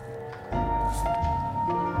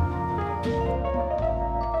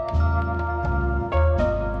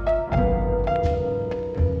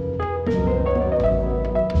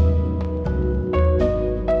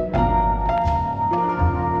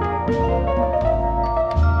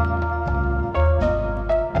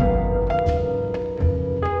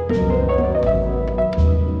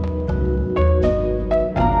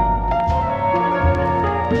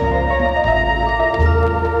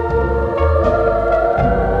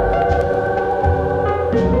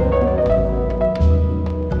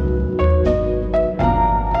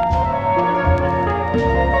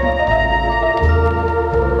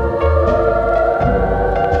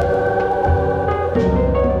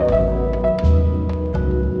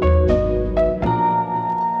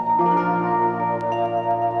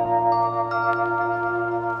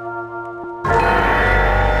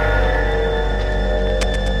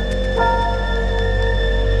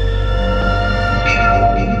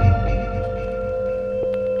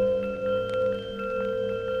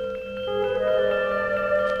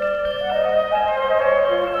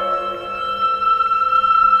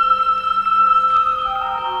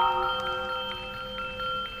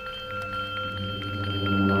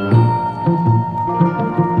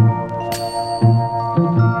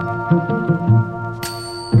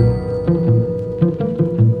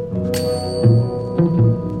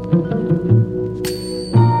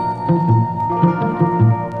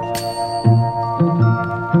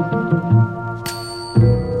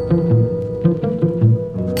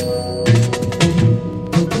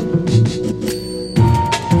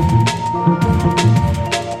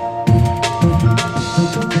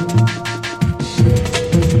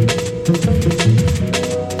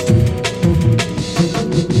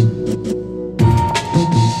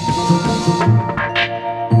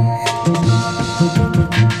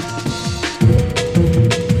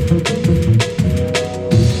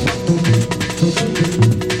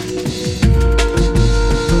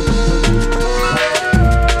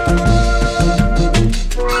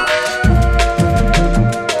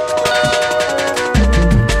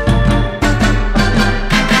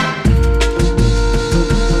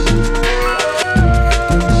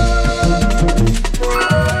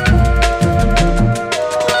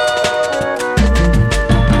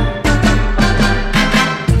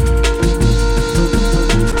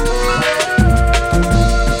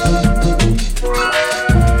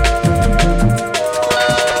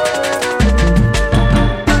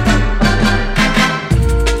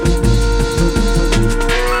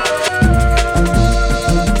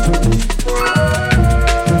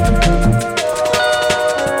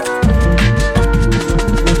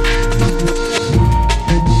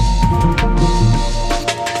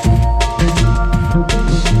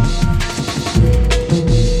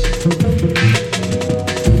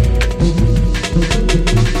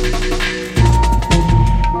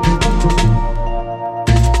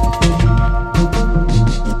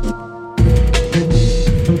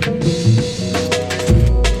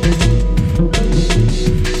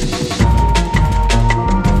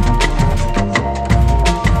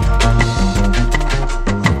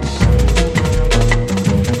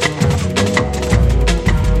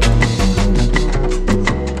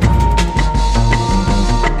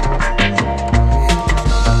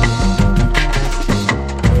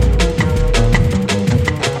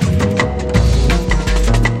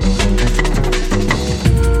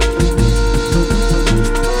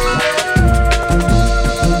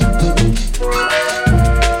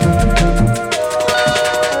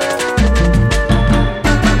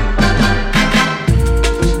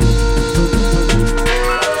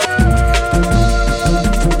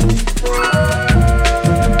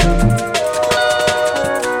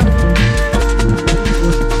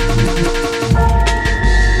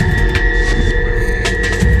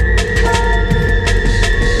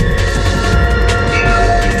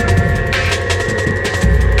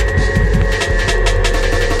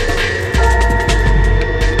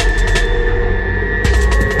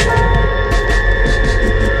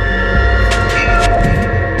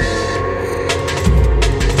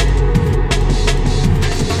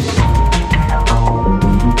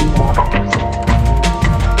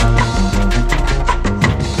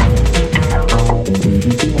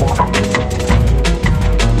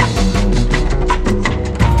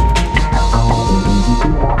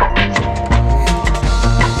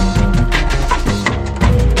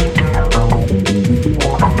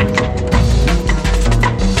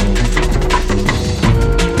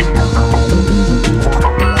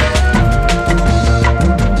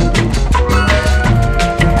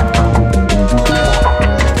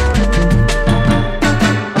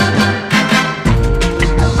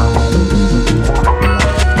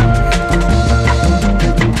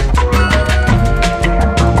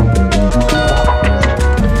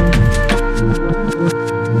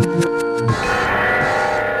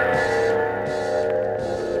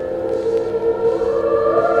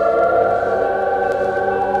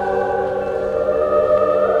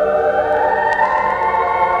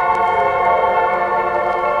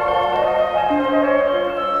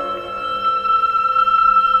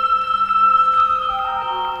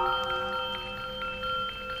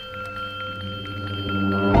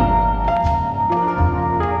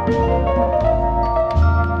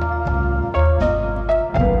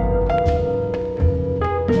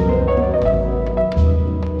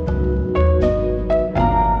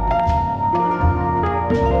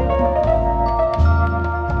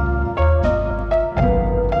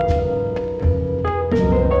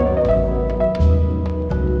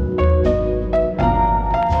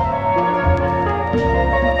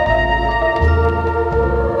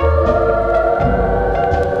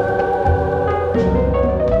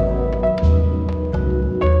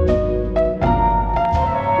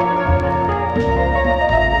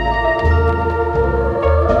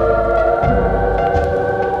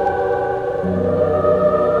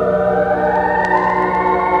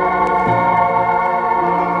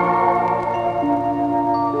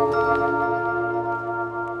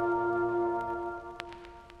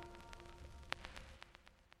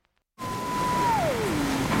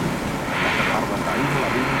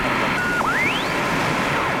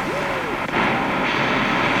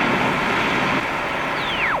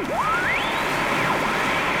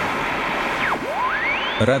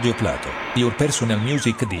 Radio Plato, your personal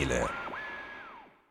music dealer.